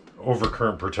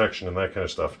 overcurrent protection and that kind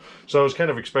of stuff. So I was kind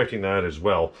of expecting that as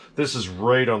well. This is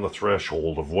right on the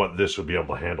threshold of what this would be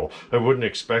able to handle. I wouldn't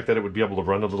expect that it would be able to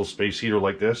run a little space heater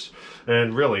like this.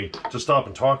 And really, to stop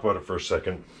and talk about it for a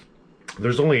second,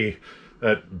 there's only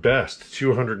at best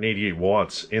 288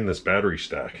 watts in this battery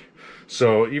stack.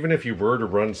 So even if you were to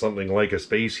run something like a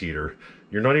space heater,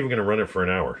 you're not even going to run it for an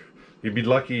hour. You'd be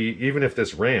lucky, even if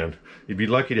this ran, you'd be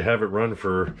lucky to have it run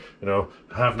for, you know,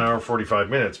 half an hour, 45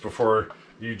 minutes before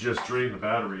you just drain the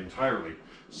battery entirely.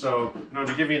 So, you know,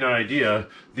 to give you an idea,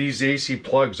 these AC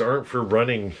plugs aren't for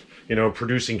running, you know,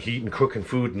 producing heat and cooking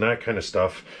food and that kind of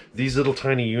stuff. These little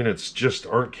tiny units just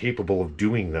aren't capable of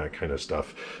doing that kind of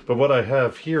stuff. But what I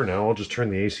have here now, I'll just turn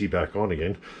the AC back on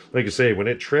again. Like I say, when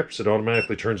it trips, it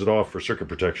automatically turns it off for circuit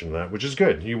protection and that, which is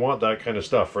good. You want that kind of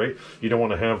stuff, right? You don't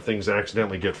want to have things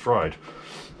accidentally get fried.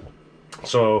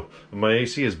 So my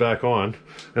AC is back on,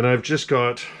 and I've just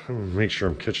got, make sure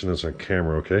I'm catching this on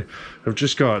camera, okay? I've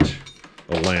just got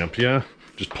a lamp, yeah?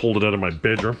 Just pulled it out of my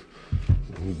bedroom.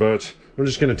 But I'm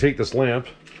just going to take this lamp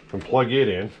and plug it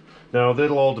in. Now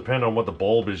that'll all depend on what the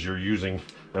bulb is you're using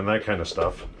and that kind of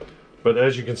stuff. But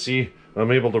as you can see,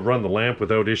 I'm able to run the lamp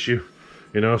without issue,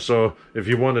 you know. So if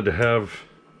you wanted to have,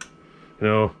 you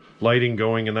know, lighting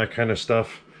going and that kind of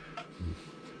stuff,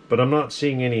 but I'm not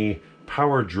seeing any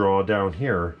power draw down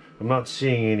here. I'm not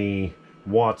seeing any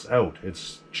watts out.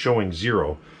 It's showing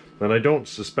 0. And I don't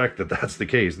suspect that that's the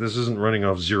case. This isn't running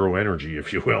off 0 energy,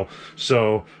 if you will.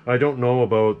 So I don't know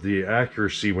about the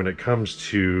accuracy when it comes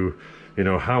to, you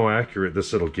know, how accurate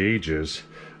this little gauge is.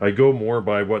 I go more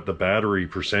by what the battery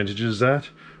percentage is at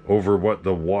over what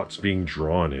the watts being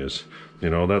drawn is. You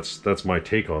know, that's my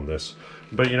take on this.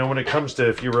 But, you know, when it comes to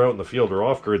if you were out in the field or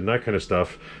off-grid and that kind of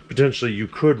stuff, potentially you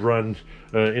could run,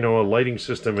 you know, a lighting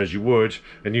system as you would,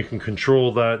 and you can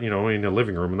control that, you know, in a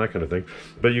living room and that kind of thing.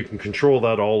 But you can control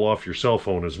that all off your cell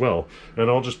phone as well. And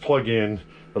I'll just plug in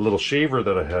a little shaver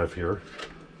that I have here,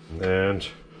 and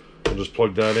I'll just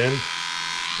plug that in.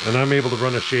 And I'm able to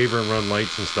run a shaver and run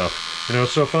lights and stuff. You know,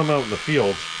 so if I'm out in the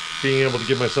field, being able to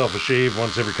give myself a shave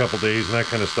once every couple days and that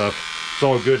kind of stuff, it's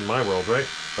all good in my world, right?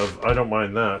 I don't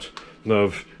mind that.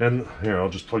 And here, I'll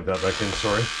just plug that back in,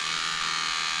 sorry.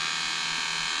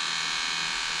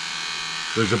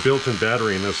 There's a built-in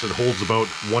battery in this that holds about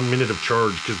 1 minute of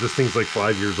charge, because this thing's like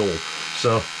 5 years old.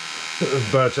 So,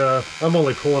 but I'm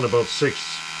only pulling about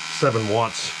 6-7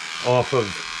 watts off of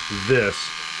this,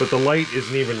 but the light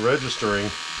isn't even registering.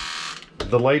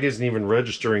 The light isn't even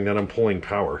registering that I'm pulling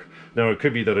power. Now, it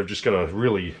could be that I've just got a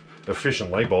really efficient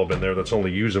light bulb in there that's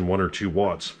only using 1 or 2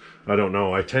 watts. I don't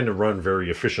know. I tend to run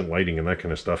very efficient lighting and that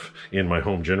kind of stuff in my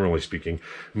home, generally speaking.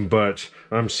 But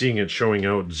I'm seeing it showing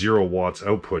out 0 watts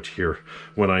output here,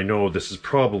 when I know this is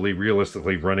probably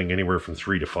realistically running anywhere from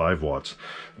 3 to 5 watts.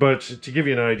 But to give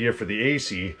you an idea for the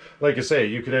AC, like I say,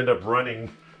 you could end up running,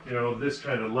 you know, this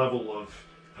kind of level of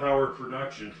power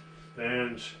production.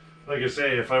 And like I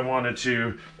say, if I wanted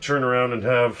to turn around and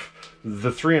have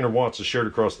the 300 watts is shared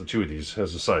across the 2 of these,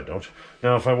 as a side note.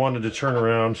 Now, if I wanted to turn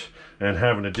around and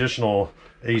have an additional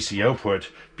AC output,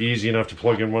 be easy enough to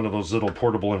plug in one of those little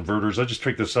portable inverters. I just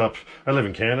picked this up. I live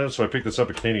in Canada, so I picked this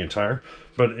up at Canadian Tire.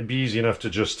 But it'd be easy enough to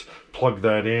just plug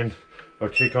that in. I'll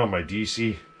kick on my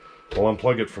DC. I'll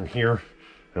unplug it from here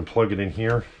and plug it in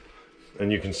here.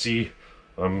 And you can see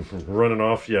I'm running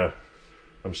off, yeah.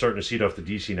 I'm starting to see it off the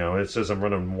DC now. It says I'm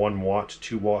running 1 watt,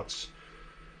 2 watts.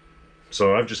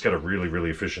 So I've just got a really,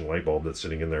 really efficient light bulb that's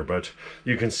sitting in there. But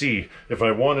you can see, if I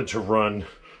wanted to run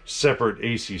separate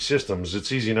AC systems,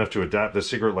 it's easy enough to adapt the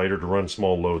cigarette lighter to run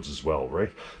small loads as well,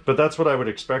 right? But that's what I would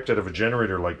expect out of a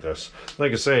generator like this.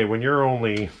 Like I say, when you're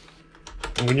only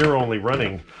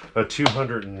running a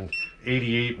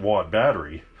 288 watt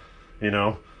battery, you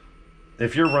know,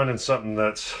 if you're running something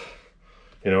that's,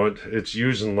 you know, it's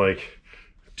using like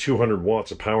 200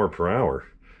 watts of power per hour,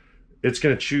 it's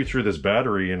going to chew through this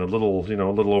battery in a little, you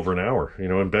know, a little over an hour, you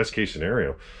know, in best case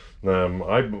scenario. I'm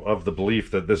of the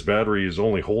belief that this battery is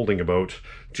only holding about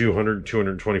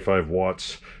 225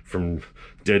 watts from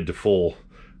dead to full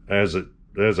as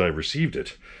I received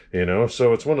it, you know.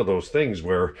 So it's one of those things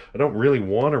where I don't really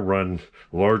want to run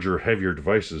larger, heavier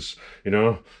devices, you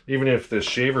know. Even if this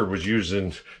shaver was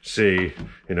using, say,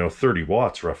 you know, 30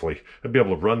 watts roughly, I'd be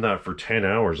able to run that for 10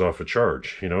 hours off a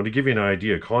charge, you know. To give you an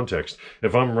idea of context,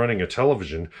 if I'm running a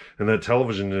television and that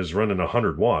television is running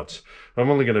 100 watts, I'm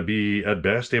only going to be at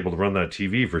best able to run that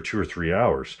TV for 2 or 3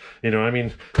 hours. You know, I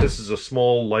mean, this is a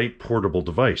small, light, portable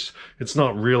device. It's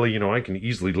not really, you know, I can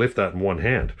easily lift that in one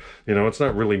hand. You know, it's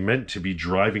not really meant to be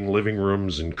driving living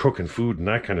rooms and cooking food and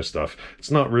that kind of stuff. It's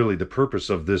not really the purpose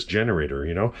of this generator,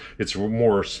 you know. It's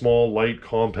more small, light,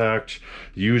 compact,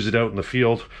 use it out in the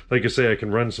field. Like I say, I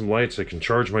can run some lights, I can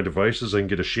charge my devices, I can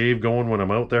get a shave going when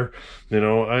I'm out there. You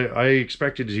know, I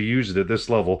expected to use it at this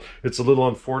level. It's a little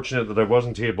unfortunate that I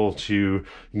wasn't able to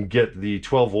get the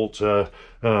 12 volt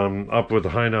up with a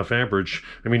high enough amperage.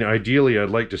 I mean, ideally I'd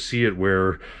like to see it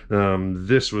where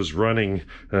this was running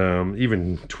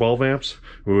even 12 amps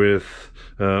with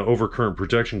overcurrent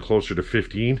protection closer to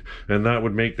 15, and that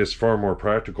would make this far more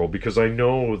practical, because I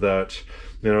know that,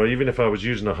 you know, even if I was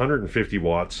using 150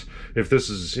 watts, if this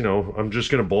is, you know, I'm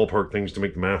just going to ballpark things to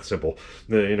make the math simple.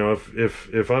 You know,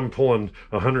 if I'm pulling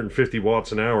 150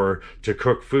 watts an hour to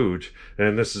cook food,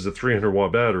 and this is a 300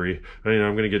 watt battery, you know,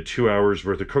 I'm going to get 2 hours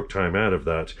worth of cook time out of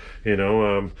that. You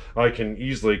know, I can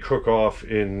easily cook off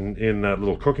in that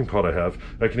little cooking pot I have.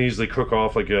 I can easily cook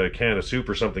off like a can of soup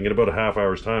or something in about a half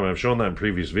hour's time. I've shown that in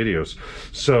previous videos.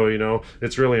 So, you know,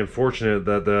 it's really unfortunate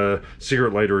that the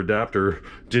cigarette lighter adapter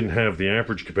didn't have the amperage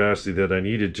amperage capacity that I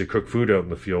needed to cook food out in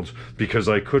the field, because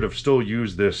I could have still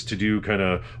used this to do kind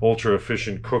of ultra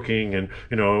efficient cooking, and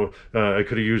you know, I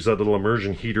could have used that little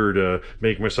immersion heater to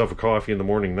make myself a coffee in the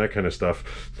morning, that kind of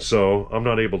stuff. So I'm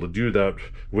not able to do that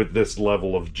with this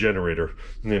level of generator.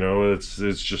 You know, it's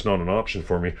just not an option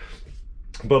for me.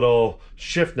 But I'll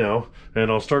shift now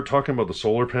and I'll start talking about the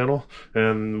solar panel,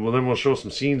 and then we'll show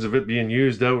some scenes of it being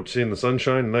used out in the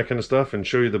sunshine and that kind of stuff, and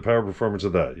show you the power performance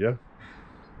of that. Yeah.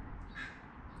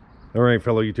 All right,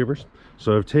 fellow YouTubers.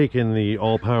 So I've taken the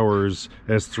Allpowers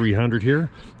S300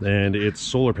 here and its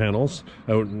solar panels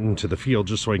out into the field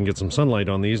just so I can get some sunlight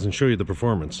on these and show you the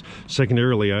performance.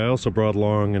 Secondarily, I also brought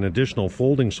along an additional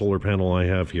folding solar panel I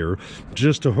have here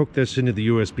just to hook this into the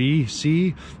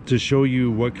USB-C to show you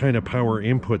what kind of power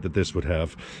input that this would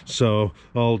have. So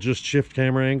I'll just shift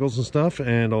camera angles and stuff,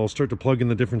 and I'll start to plug in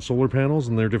the different solar panels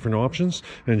and their different options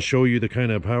and show you the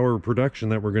kind of power production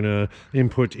that we're going to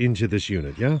input into this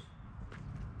unit. Yeah.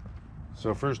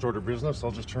 So first order business,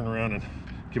 I'll just turn around and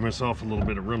give myself a little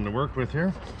bit of room to work with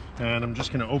here. And I'm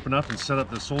just going to open up and set up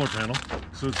this solar panel.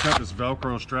 So it's got this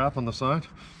Velcro strap on the side,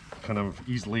 kind of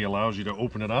easily allows you to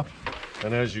open it up.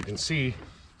 And as you can see,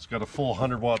 it's got a full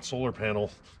 100-watt solar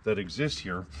panel that exists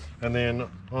here. And then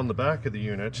on the back of the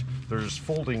unit, there's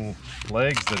folding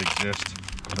legs that exist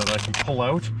that I can pull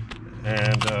out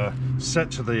and set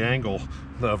to the angle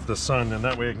of the sun, and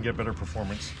that way I can get better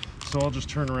performance. So I'll just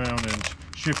turn around and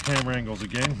shift camera angles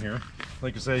again here.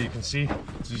 Like I say, you can see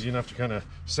it's easy enough to kind of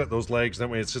set those legs, that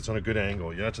way it sits on a good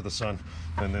angle, yeah, to the sun.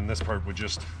 And then this part would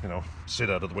just, you know, sit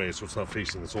out of the way so it's not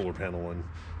facing the solar panel and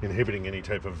inhibiting any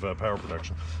type of power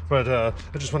production. But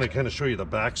I just want to kind of show you the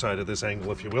backside of this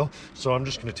angle, if you will. So I'm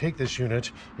just going to take this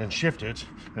unit and shift it.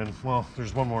 And well,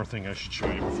 there's one more thing I should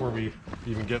show you before we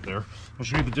even get there. I'll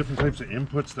show you the different types of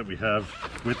inputs that we have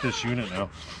with this unit now.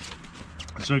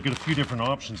 So I've got a few different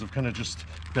options. I've kind of just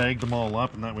bagged them all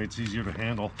up, and that way it's easier to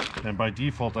handle. And by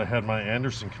default, I had my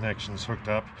Anderson connections hooked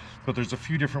up, but there's a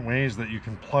few different ways that you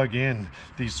can plug in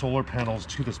these solar panels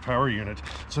to this power unit.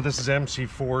 So this is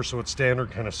MC4, so it's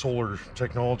standard kind of solar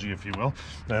technology, if you will.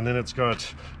 And then it's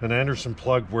got an Anderson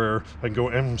plug where I can go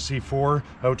MC4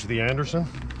 out to the Anderson.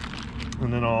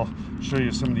 And then I'll show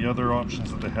you some of the other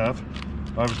options that they have.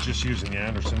 I was just using the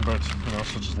Anderson, but you know,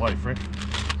 such is life, right?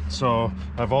 So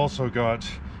I've also got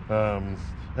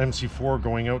MC4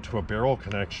 going out to a barrel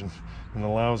connection, and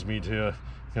allows me to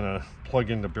kind of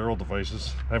plug into barrel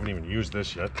devices. I haven't even used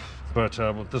this yet, but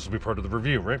this will be part of the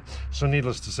review, right? So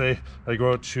needless to say, I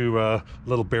go out to a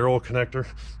little barrel connector,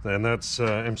 and that's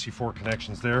MC4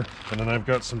 connections there. And then I've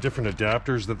got some different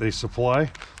adapters that they supply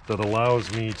that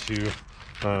allows me to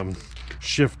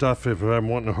shift off if I'm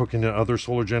wanting to hook into other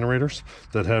solar generators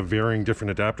that have varying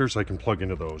different adapters. I can plug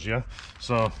into those, yeah.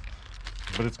 So,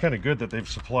 but it's kind of good that they've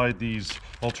supplied these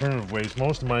alternative ways.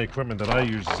 Most of my equipment that I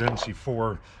use is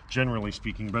MC4, generally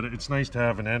speaking, but it's nice to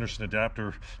have an Anderson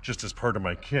adapter just as part of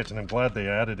my kit, and I'm glad they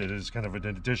added it as kind of an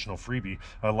additional freebie.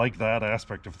 I like that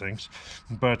aspect of things.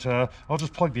 But I'll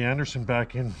just plug the Anderson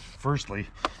back in firstly.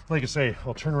 Like I say,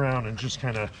 I'll turn around and just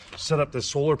kind of set up this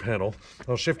solar panel.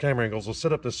 I'll shift camera angles, I'll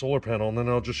set up this solar panel, and then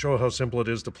I'll just show how simple it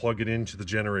is to plug it into the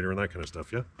generator and that kind of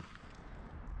stuff, yeah?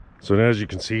 So as you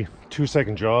can see,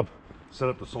 2-second job. Set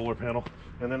up the solar panel,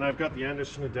 and then I've got the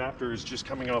Anderson adapters just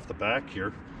coming off the back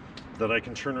here that I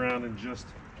can turn around and just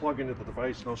plug into the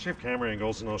device. And I'll shift camera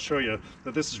angles and I'll show you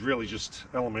that this is really just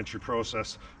elementary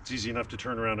process. It's easy enough to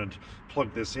turn around and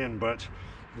plug this in, but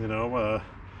you know,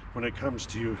 when it comes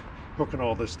to hooking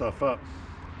all this stuff up,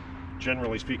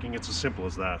 generally speaking, it's as simple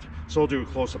as that. So I'll do a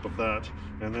close-up of that,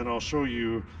 and then I'll show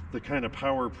you the kind of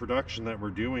power production that we're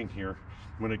doing here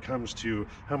when it comes to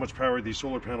how much power these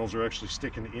solar panels are actually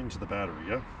sticking into the battery,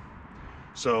 yeah?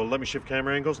 So let me shift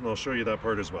camera angles and I'll show you that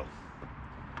part as well.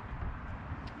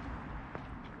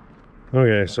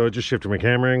 Okay, so I just shifted my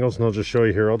camera angles and I'll just show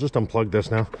you here. I'll just unplug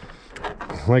this now.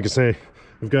 Like I say,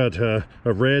 I've got a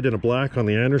red and a black on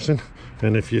the Anderson,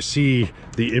 and if you see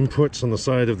the inputs on the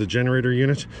side of the generator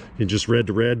unit, you just red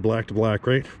to red, black to black,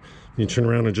 right? You turn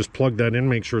around and just plug that in,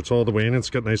 make sure it's all the way in. It's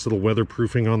got nice little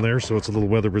weatherproofing on there, so it's a little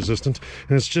weather resistant.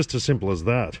 And it's just as simple as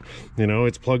that. You know,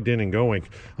 it's plugged in and going.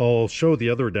 I'll show the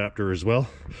other adapter as well.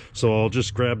 So I'll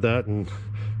just grab that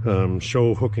and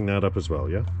show hooking that up as well,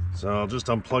 yeah? So I'll just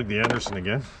unplug the Anderson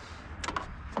again.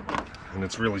 And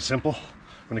it's really simple.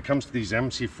 When it comes to these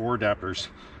MC4 adapters,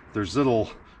 there's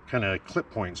little kind of clip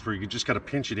points where you just got to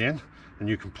pinch it in and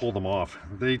you can pull them off.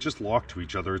 They just lock to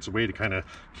each other. It's a way to kind of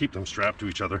keep them strapped to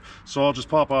each other. So I'll just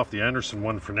pop off the Anderson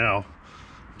one for now.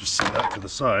 Just set that to the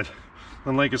side.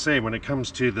 And like I say, when it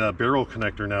comes to the barrel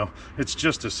connector now, it's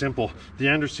just as simple. The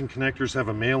Anderson connectors have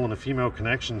a male and a female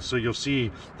connection, so you'll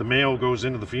see the male goes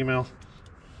into the female.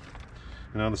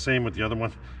 You know, the same with the other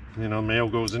one. You know, male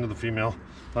goes into the female.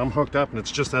 I'm hooked up and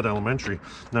it's just that elementary.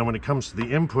 Now when it comes to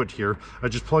the input here, I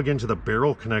just plug into the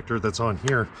barrel connector that's on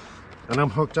here and I'm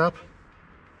hooked up.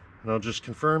 And I'll just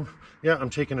confirm, yeah,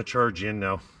 I'm taking a charge in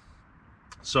now.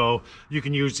 So you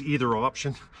can use either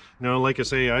option. You know, like I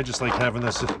say, I just like having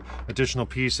this additional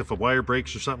piece. If a wire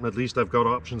breaks or something, at least I've got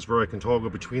options where I can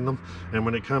toggle between them. And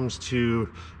when it comes to,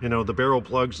 you know, the barrel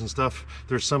plugs and stuff,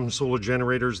 there's some solar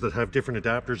generators that have different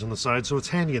adapters on the side. So it's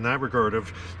handy in that regard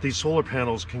of these solar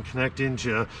panels can connect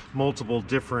into multiple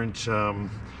different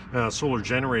solar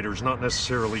generators, not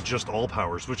necessarily just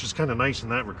Allpowers, which is kind of nice in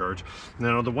that regard.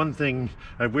 Now, the one thing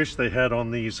I wish they had on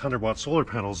these 100-watt solar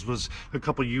panels was a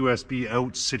couple USB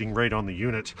outs sitting right on the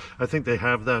unit. I think they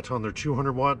have that on their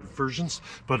 200-watt versions,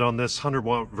 but on this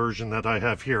 100-watt version that I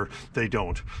have here, they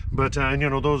don't. But, you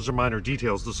know, those are minor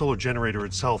details. The solar generator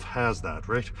itself has that,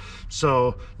 right?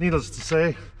 So, needless to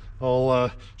say,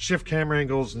 I'll shift camera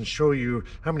angles and show you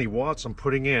how many watts I'm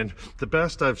putting in. The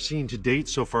best I've seen to date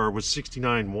so far was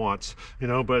 69 watts, you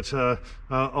know, but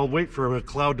I'll wait for a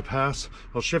cloud to pass.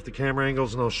 I'll shift the camera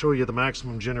angles and I'll show you the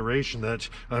maximum generation that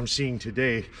I'm seeing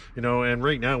today, you know, and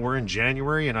right now we're in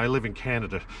January and I live in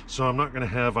Canada, so I'm not going to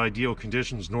have ideal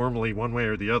conditions normally one way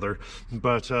or the other,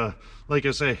 but like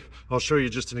I say, I'll show you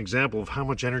just an example of how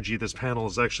much energy this panel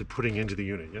is actually putting into the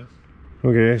unit, yeah?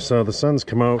 Okay, so the sun's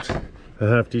come out a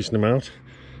half decent amount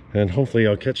and hopefully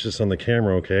I'll catch this on the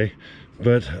camera okay,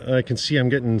 but I can see I'm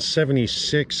getting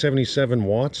 76 77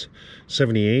 watts,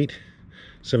 78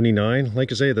 79.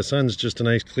 Like I say, the sun's just a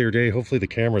nice clear day. Hopefully the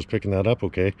camera's picking that up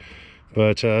okay,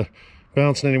 but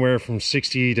bouncing anywhere from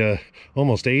 60 to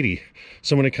almost 80.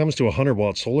 So when it comes to a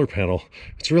 100-watt solar panel,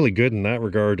 it's really good in that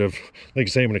regard of, like I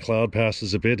say, when a cloud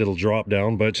passes a bit, it'll drop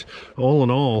down. But all in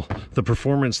all, the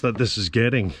performance that this is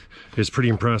getting is pretty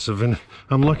impressive. And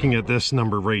I'm looking at this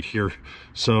number right here.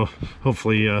 So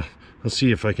hopefully, I'll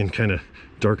see if I can kind of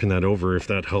darken that over if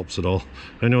that helps at all.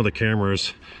 I know the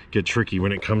cameras get tricky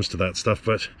when it comes to that stuff,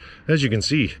 but as you can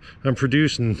see, I'm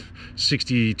producing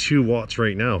 62 watts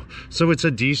right now, so it's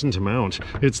a decent amount.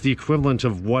 It's the equivalent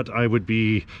of what I would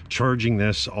be charging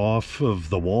this off of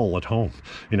the wall at home,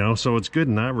 you know, so it's good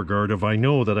in that regard of I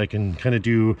know that I can kind of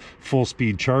do full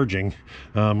speed charging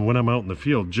when I'm out in the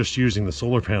field just using the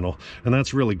solar panel, and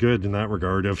that's really good in that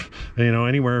regard of, you know,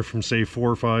 anywhere from say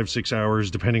 4, 5, 6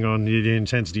 hours depending on the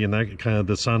intensity and that kind of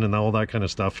the sun and all that kind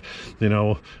of stuff. You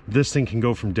know, this thing can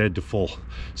go from dead to full,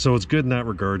 so it's good in that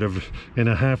regard of in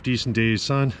a half decent day's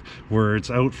sun where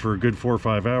it's out for a good 4 or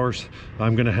 5 hours,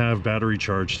 I'm going to have battery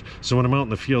charged. So when I'm out in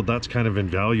the field, that's kind of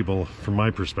invaluable from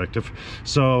my perspective.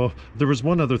 So there was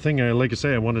one other thing like I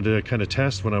say, I wanted to kind of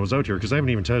test when I was out here, because I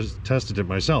haven't even tested it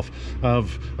myself.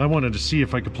 I wanted to see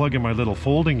if I could plug in my little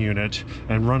folding unit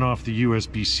and run off the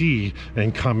USB-C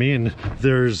and come in.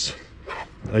 There's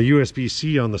a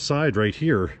USB-C on the side right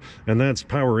here, and that's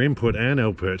power input and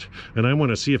output, and I want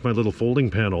to see if my little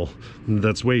folding panel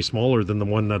that's way smaller than the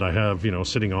one that I have, you know,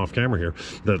 sitting off camera here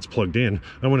that's plugged in,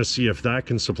 I want to see if that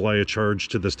can supply a charge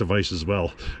to this device as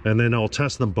well. And then I'll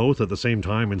test them both at the same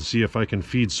time and see if I can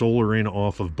feed solar in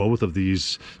off of both of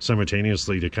these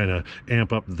simultaneously to kind of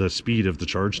amp up the speed of the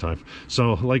charge time.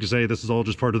 So like I say, this is all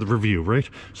just part of the review, right?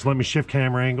 So let me shift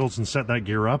camera angles and set that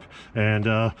gear up, and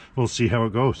we'll see how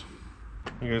it goes.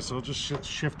 Okay, so I'll just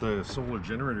shift the solar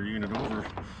generator unit over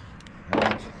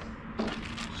and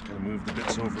just kind of move the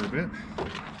bits over a bit.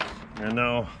 And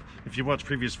now, if you watch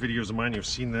previous videos of mine, you've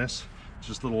seen this. It's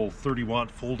just a little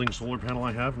 30-watt folding solar panel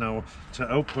I have. Now,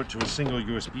 to output to a single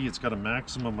USB, it's got a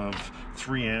maximum of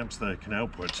 3 amps that it can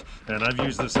output. And I've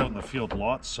used this out in the field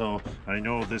lots, so I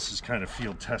know this is kind of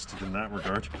field tested in that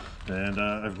regard. And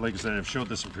like I said, I've showed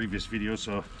this in previous videos,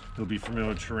 so it'll be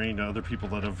familiar terrain to other people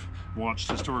that have watched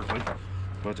historically.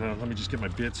 But let me just get my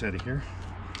bits out of here.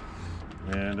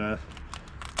 And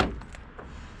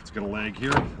it's got a leg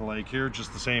here,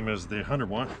 just the same as the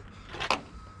 100-watt.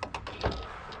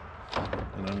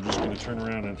 And I'm just going to turn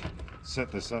around and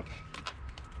set this up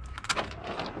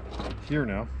here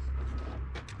now.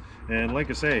 And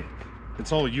like I say,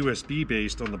 it's all USB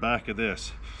based on the back of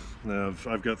this. Now,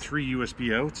 I've got 3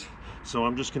 USB outs, so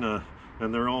I'm just gonna,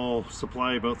 and they're all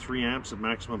supply about 3 amps at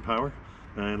maximum power.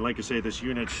 And like I say, this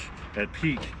unit at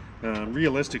peak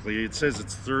Realistically, it says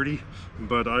it's 30,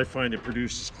 but I find it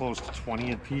produces close to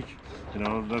 20 at peak. You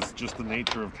know, that's just the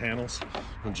nature of panels,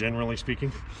 generally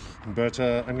speaking. But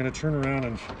I'm going to turn around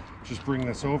and just bring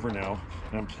this over now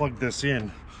and plug this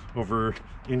in over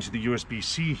into the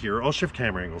USB-C here. I'll shift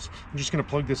camera angles. I'm just going to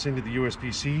plug this into the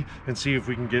USB-C and see if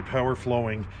we can get power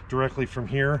flowing directly from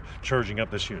here, charging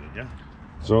up this unit, yeah?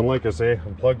 So like I say,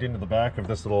 I'm plugged into the back of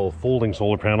this little folding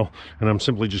solar panel, and I'm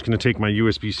simply just going to take my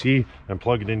USB-C and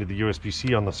plug it into the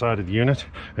USB-C on the side of the unit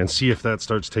and see if that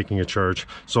starts taking a charge.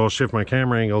 So I'll shift my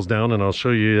camera angles down and I'll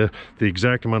show you the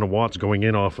exact amount of watts going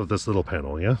in off of this little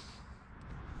panel, yeah?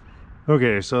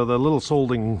 Okay, so the little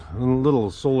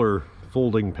solar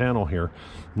folding panel here,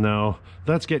 now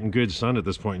that's getting good sun at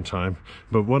this point in time,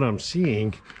 but what I'm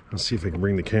seeing, let's see if I can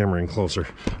bring the camera in closer.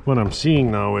 What I'm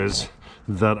seeing now is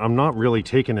that I'm not really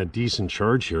taking a decent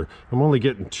charge here. I'm only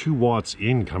getting 2 watts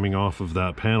in coming off of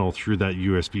that panel through that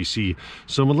USB-C.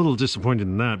 So I'm a little disappointed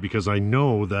in that, because I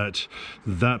know that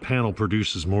that panel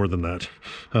produces more than that.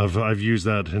 I've used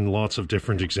that in lots of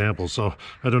different examples, so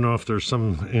I don't know if there's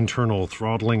some internal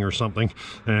throttling or something,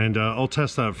 and I'll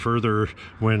test that further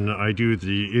when I do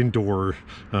the indoor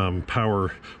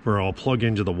power, where I'll plug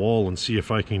into the wall and see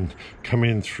if I can come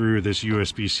in through this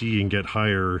USB-C and get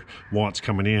higher watts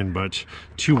coming in. But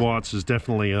 2 watts is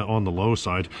definitely on the low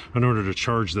side. In order to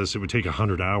charge this, it would take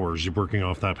 100 hours working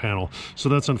off that panel. So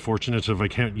that's unfortunate if I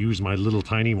can't use my little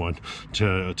tiny one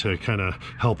to kind of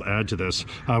help add to this.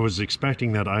 I was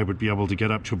expecting that I would be able to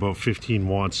get up to about 15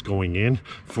 watts going in,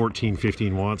 14,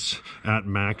 15 watts at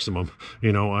maximum.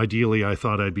 You know, ideally I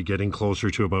thought I'd be getting closer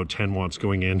to about 10 watts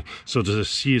going in. So to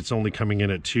see it's only coming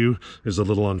in at 2 is a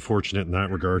little unfortunate in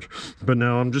that regard. But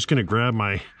now I'm just going to grab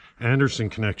my Anderson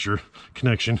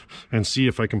connection and see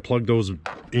if I can plug those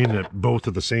in at both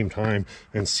at the same time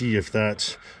and see if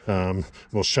that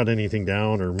will shut anything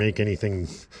down or make anything,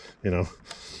 you know,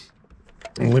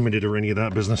 limited or any of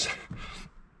that business.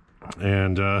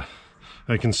 And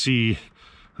I can see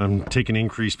I'm taking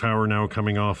increased power now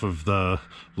coming off of the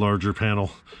larger panel.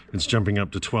 It's jumping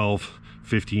up to 12,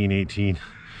 15, 18.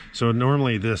 So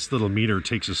normally this little meter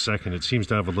takes a second. It seems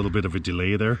to have a little bit of a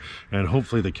delay there, and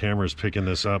hopefully the camera is picking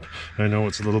this up. I know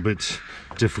it's a little bit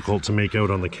difficult to make out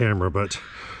on the camera, but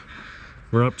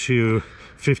we're up to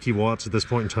 50 watts at this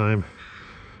point in time,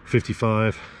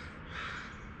 55.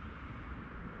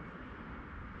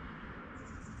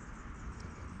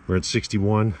 We're at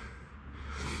 61.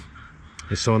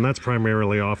 So, and that's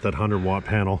primarily off that 100 watt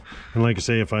panel. And like I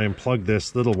say, if I unplug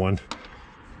this little one,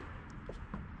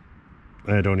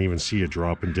 I don't even see a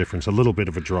drop in difference, a little bit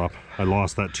of a drop. I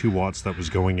lost that 2 watts that was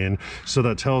going in. So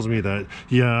that tells me that,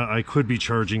 yeah, I could be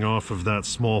charging off of that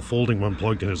small folding one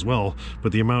plugged in as well,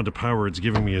 but the amount of power it's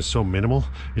giving me is so minimal,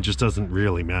 it just doesn't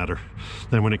really matter.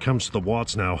 Then when it comes to the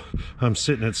watts now, I'm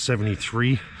sitting at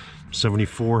 73,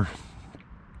 74.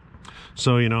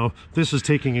 So, you know, this is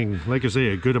taking, like I say,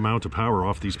 a good amount of power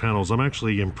off these panels. I'm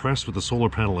actually impressed with the solar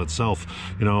panel itself,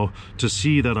 you know, to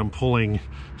see that I'm pulling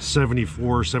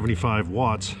 74, 75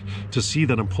 watts, to see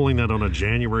that I'm pulling that on a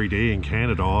January day in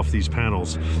Canada off these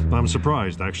panels. I'm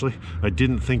surprised, actually. I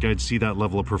didn't think I'd see that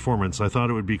level of performance. I thought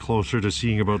it would be closer to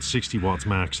seeing about 60 watts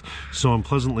max. So I'm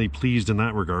pleasantly pleased in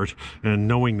that regard, and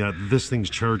knowing that this thing's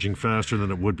charging faster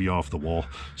than it would be off the wall.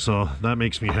 So that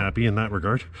makes me happy in that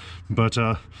regard. But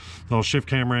I'll shift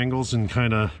camera angles and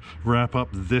kind of wrap up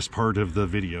this part of the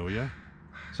video, yeah?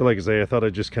 So like I say, I thought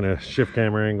I'd just kind of shift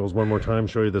camera angles one more time,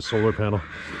 show you the solar panel.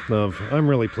 I'm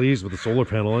really pleased with the solar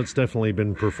panel. It's definitely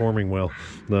been performing well.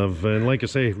 And like I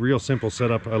say, real simple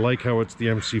setup. I like how it's the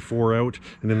MC4 out,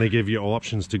 and then they give you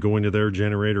options to go into their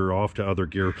generator or off to other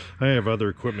gear. I have other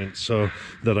equipment so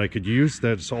that I could use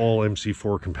that's all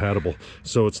MC4 compatible.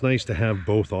 So it's nice to have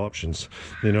both options.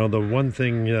 You know, the one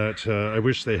thing that I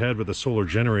wish they had with the solar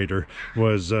generator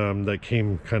was, that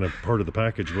came kind of part of the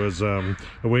package, was a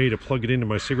way to plug it into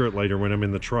my cigarette lighter when I'm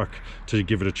in the truck to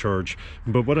give it a charge.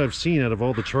 But what I've seen out of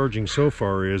all the charging so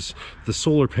far is the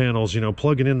solar panels, you know,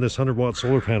 plugging in this 100 watt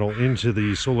solar panel into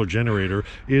the solar generator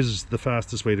is the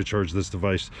fastest way to charge this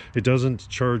device. It doesn't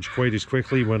charge quite as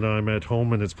quickly when I'm at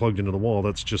home and it's plugged into the wall.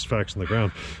 That's just facts on the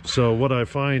ground. So what I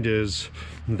find is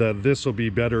that this will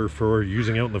be better for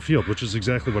using out in the field, which is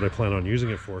exactly what I plan on using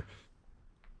it for.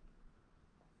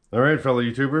 All right, fellow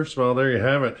YouTubers, well, there you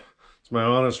have it. My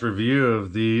honest review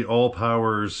of the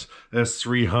Allpowers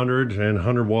S300 and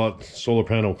 100 watt solar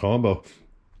panel combo.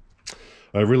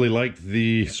 I really liked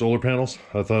the solar panels.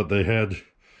 I thought they had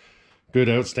good,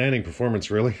 outstanding performance,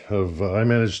 really. I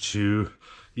managed to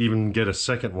even get a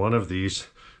second one of these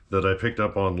that I picked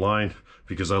up online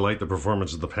because I liked the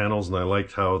performance of the panels and I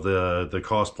liked how the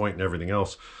cost point and everything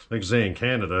else. Like I say, in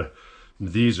Canada,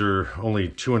 these are only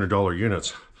 $200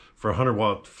 units. For a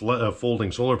 100-watt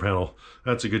folding solar panel,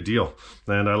 that's a good deal.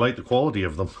 And I like the quality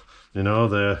of them. You know,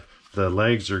 the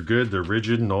legs are good, they're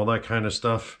rigid and all that kind of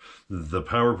stuff. The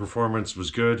power performance was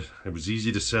good. It was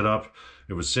easy to set up.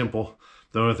 It was simple.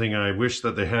 The only thing I wish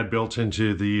that they had built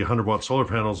into the 100-watt solar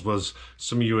panels was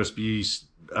some USB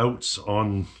outs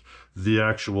on the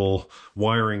actual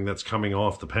wiring that's coming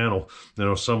off the panel. You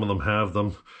know, some of them have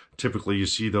them. Typically you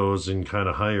see those in kind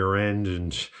of higher end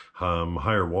and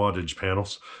higher wattage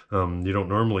panels. You don't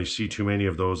normally see too many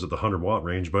of those at the 100-watt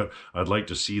range, but I'd like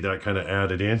to see that kind of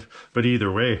added in. But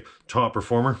either way, top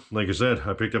performer. Like I said,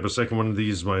 I picked up a second one of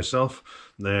these myself,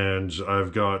 and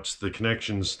I've got the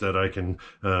connections that I can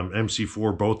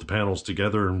MC4 both the panels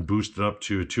together and boost it up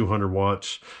to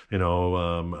 200-watt, you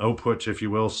know, output, if you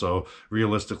will. So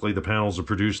realistically, the panels are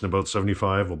producing about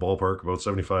 75, a ballpark about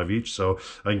 75 each. So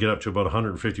I can get up to about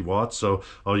 150 watts. So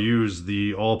I'll use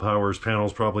the Allpowers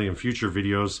panels probably in future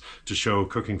videos to show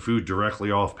cooking food directly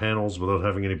off panels without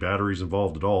having any batteries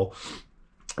involved at all.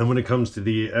 And when it comes to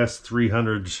the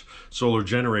S300 solar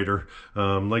generator,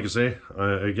 like I say,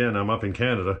 again, I'm up in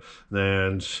Canada,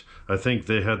 and I think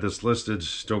they had this listed,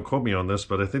 don't quote me on this,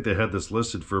 but I think they had this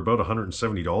listed for about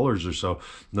 $170 or so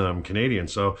Canadian.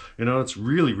 So, you know, it's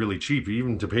really, really cheap,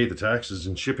 even to pay the taxes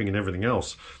and shipping and everything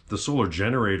else. The solar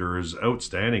generator is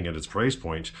outstanding at its price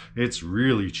point. It's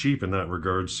really cheap in that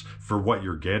regards for what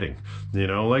you're getting. You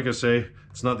know, like I say,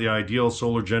 it's not the ideal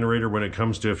solar generator when it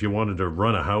comes to if you wanted to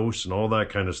run a house and all that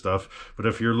kind of stuff. But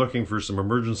if you're looking for some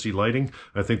emergency lighting,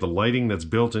 I think the lighting that's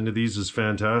built into these is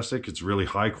fantastic. It's really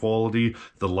high quality.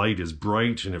 The light is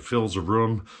bright and it fills a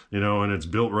room, you know, and it's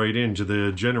built right into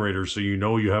the generator, so you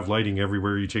know you have lighting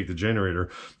everywhere you take the generator.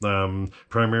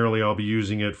 Primarily, I'll be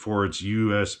using it for its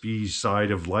USB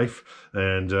side of life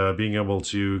and being able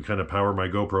to kind of power my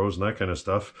GoPros and that kind of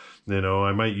stuff. You know,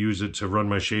 I might use it to run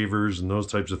my shavers and those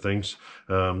types of things.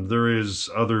 There is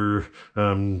other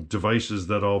devices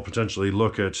that I'll potentially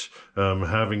look at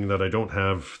having that I don't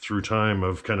have through time,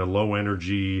 of kind of low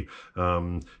energy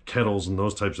kettles and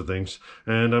those types of things.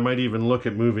 And I might even look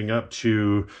at moving up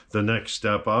to the next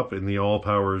step up in the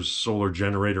Allpowers solar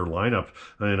generator lineup.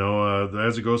 You know,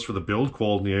 as it goes for the build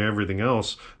quality and everything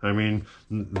else, I mean,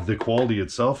 the quality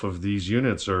itself of these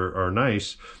units are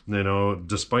nice. You know,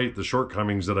 despite the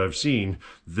shortcomings that I've seen,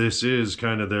 this is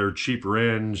kind of their cheaper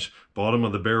end, bottom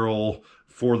of the barrel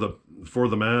for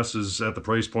the masses at the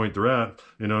price point they're at.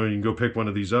 You know, you can go pick one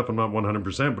of these up. I'm not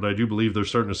 100%, but I do believe they're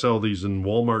starting to sell these in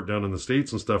Walmart down in the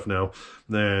States and stuff now.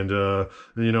 And,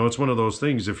 you know, it's one of those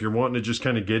things. If you're wanting to just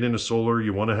kind of get into solar,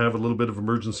 you want to have a little bit of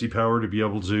emergency power to be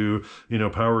able to, you know,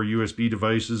 power USB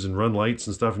devices and run lights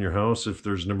and stuff in your house if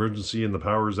there's an emergency and the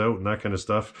power's out and that kind of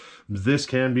stuff, this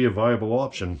can be a viable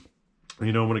option.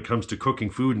 You know, when it comes to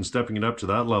cooking food and stepping it up to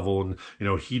that level and, you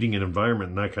know, heating an environment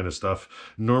and that kind of stuff.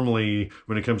 Normally,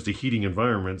 when it comes to heating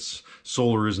environments,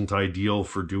 solar isn't ideal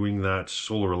for doing that.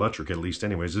 Solar electric, at least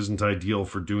anyways, isn't ideal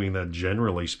for doing that,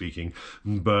 generally speaking.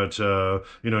 But,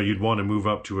 you know, you'd want to move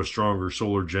up to a stronger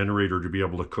solar generator to be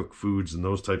able to cook foods and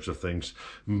those types of things.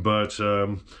 But,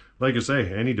 like I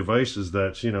say, any devices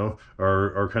that, you know,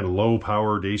 are kind of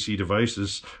low-powered AC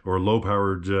devices or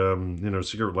low-powered, you know,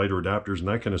 cigarette lighter adapters and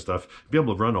that kind of stuff, be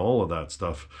able to run all of that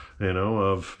stuff, you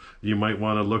know, you might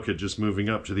want to look at just moving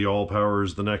up to the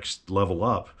Allpowers, the next level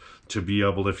up, to be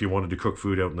able, if you wanted to cook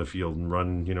food out in the field and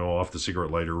run, you know, off the cigarette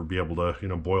lighter, or be able to, you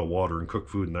know, boil water and cook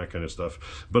food and that kind of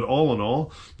stuff. But all in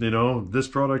all, you know, this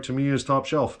product to me is top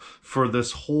shelf. For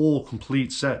this whole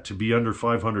complete set to be under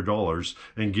 $500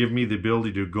 and give me the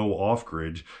ability to go off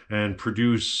grid and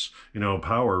produce, you know,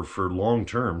 power for long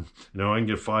term, you know, I can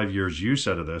get 5 years use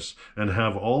out of this and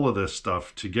have all of this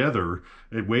stuff together.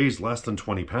 It weighs less than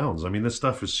 20 pounds. I mean, this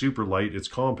stuff is super light. It's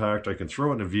compact. I can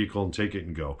throw it in a vehicle and take it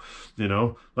and go. You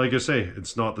know, like I say,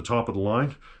 it's not the top of the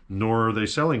line, nor are they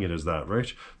selling it as that,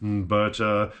 right? But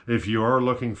if you are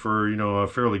looking for, you know, a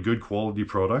fairly good quality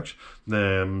product,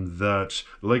 then that,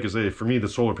 like I say, for me, the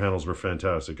solar panels were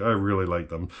fantastic. I really like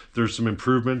them. There's some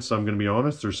improvements, I'm going to be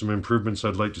honest. There's some improvements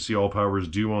I'd like to see Allpowers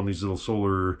do on these little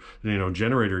solar, you know,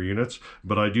 generator units.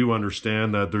 But I do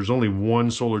understand that there's only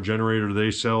one solar generator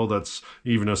they sell that's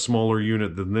even a smaller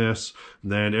unit than this.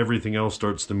 Then everything else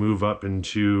starts to move up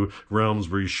into realms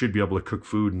where you should be able to cook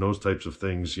food and those types of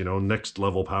things, you know, next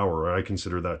level power, I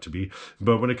consider that to be.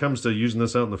 But when it comes to using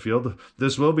this out in the field,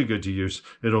 this will be good to use.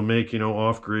 It'll make, you know,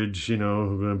 off-grid, you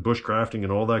know, bushcrafting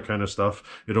and all that kind of stuff.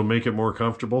 It'll make it more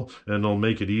comfortable and it'll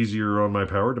make it easier on my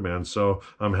power demand. So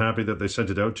I'm happy that they sent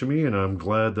it out to me, and I'm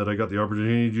glad that I got the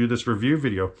opportunity to do this review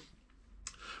video.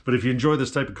 But if you enjoy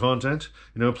this type of content,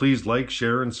 you know, please like,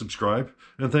 share, and subscribe.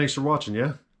 And thanks for watching,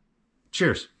 yeah?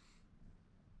 Cheers.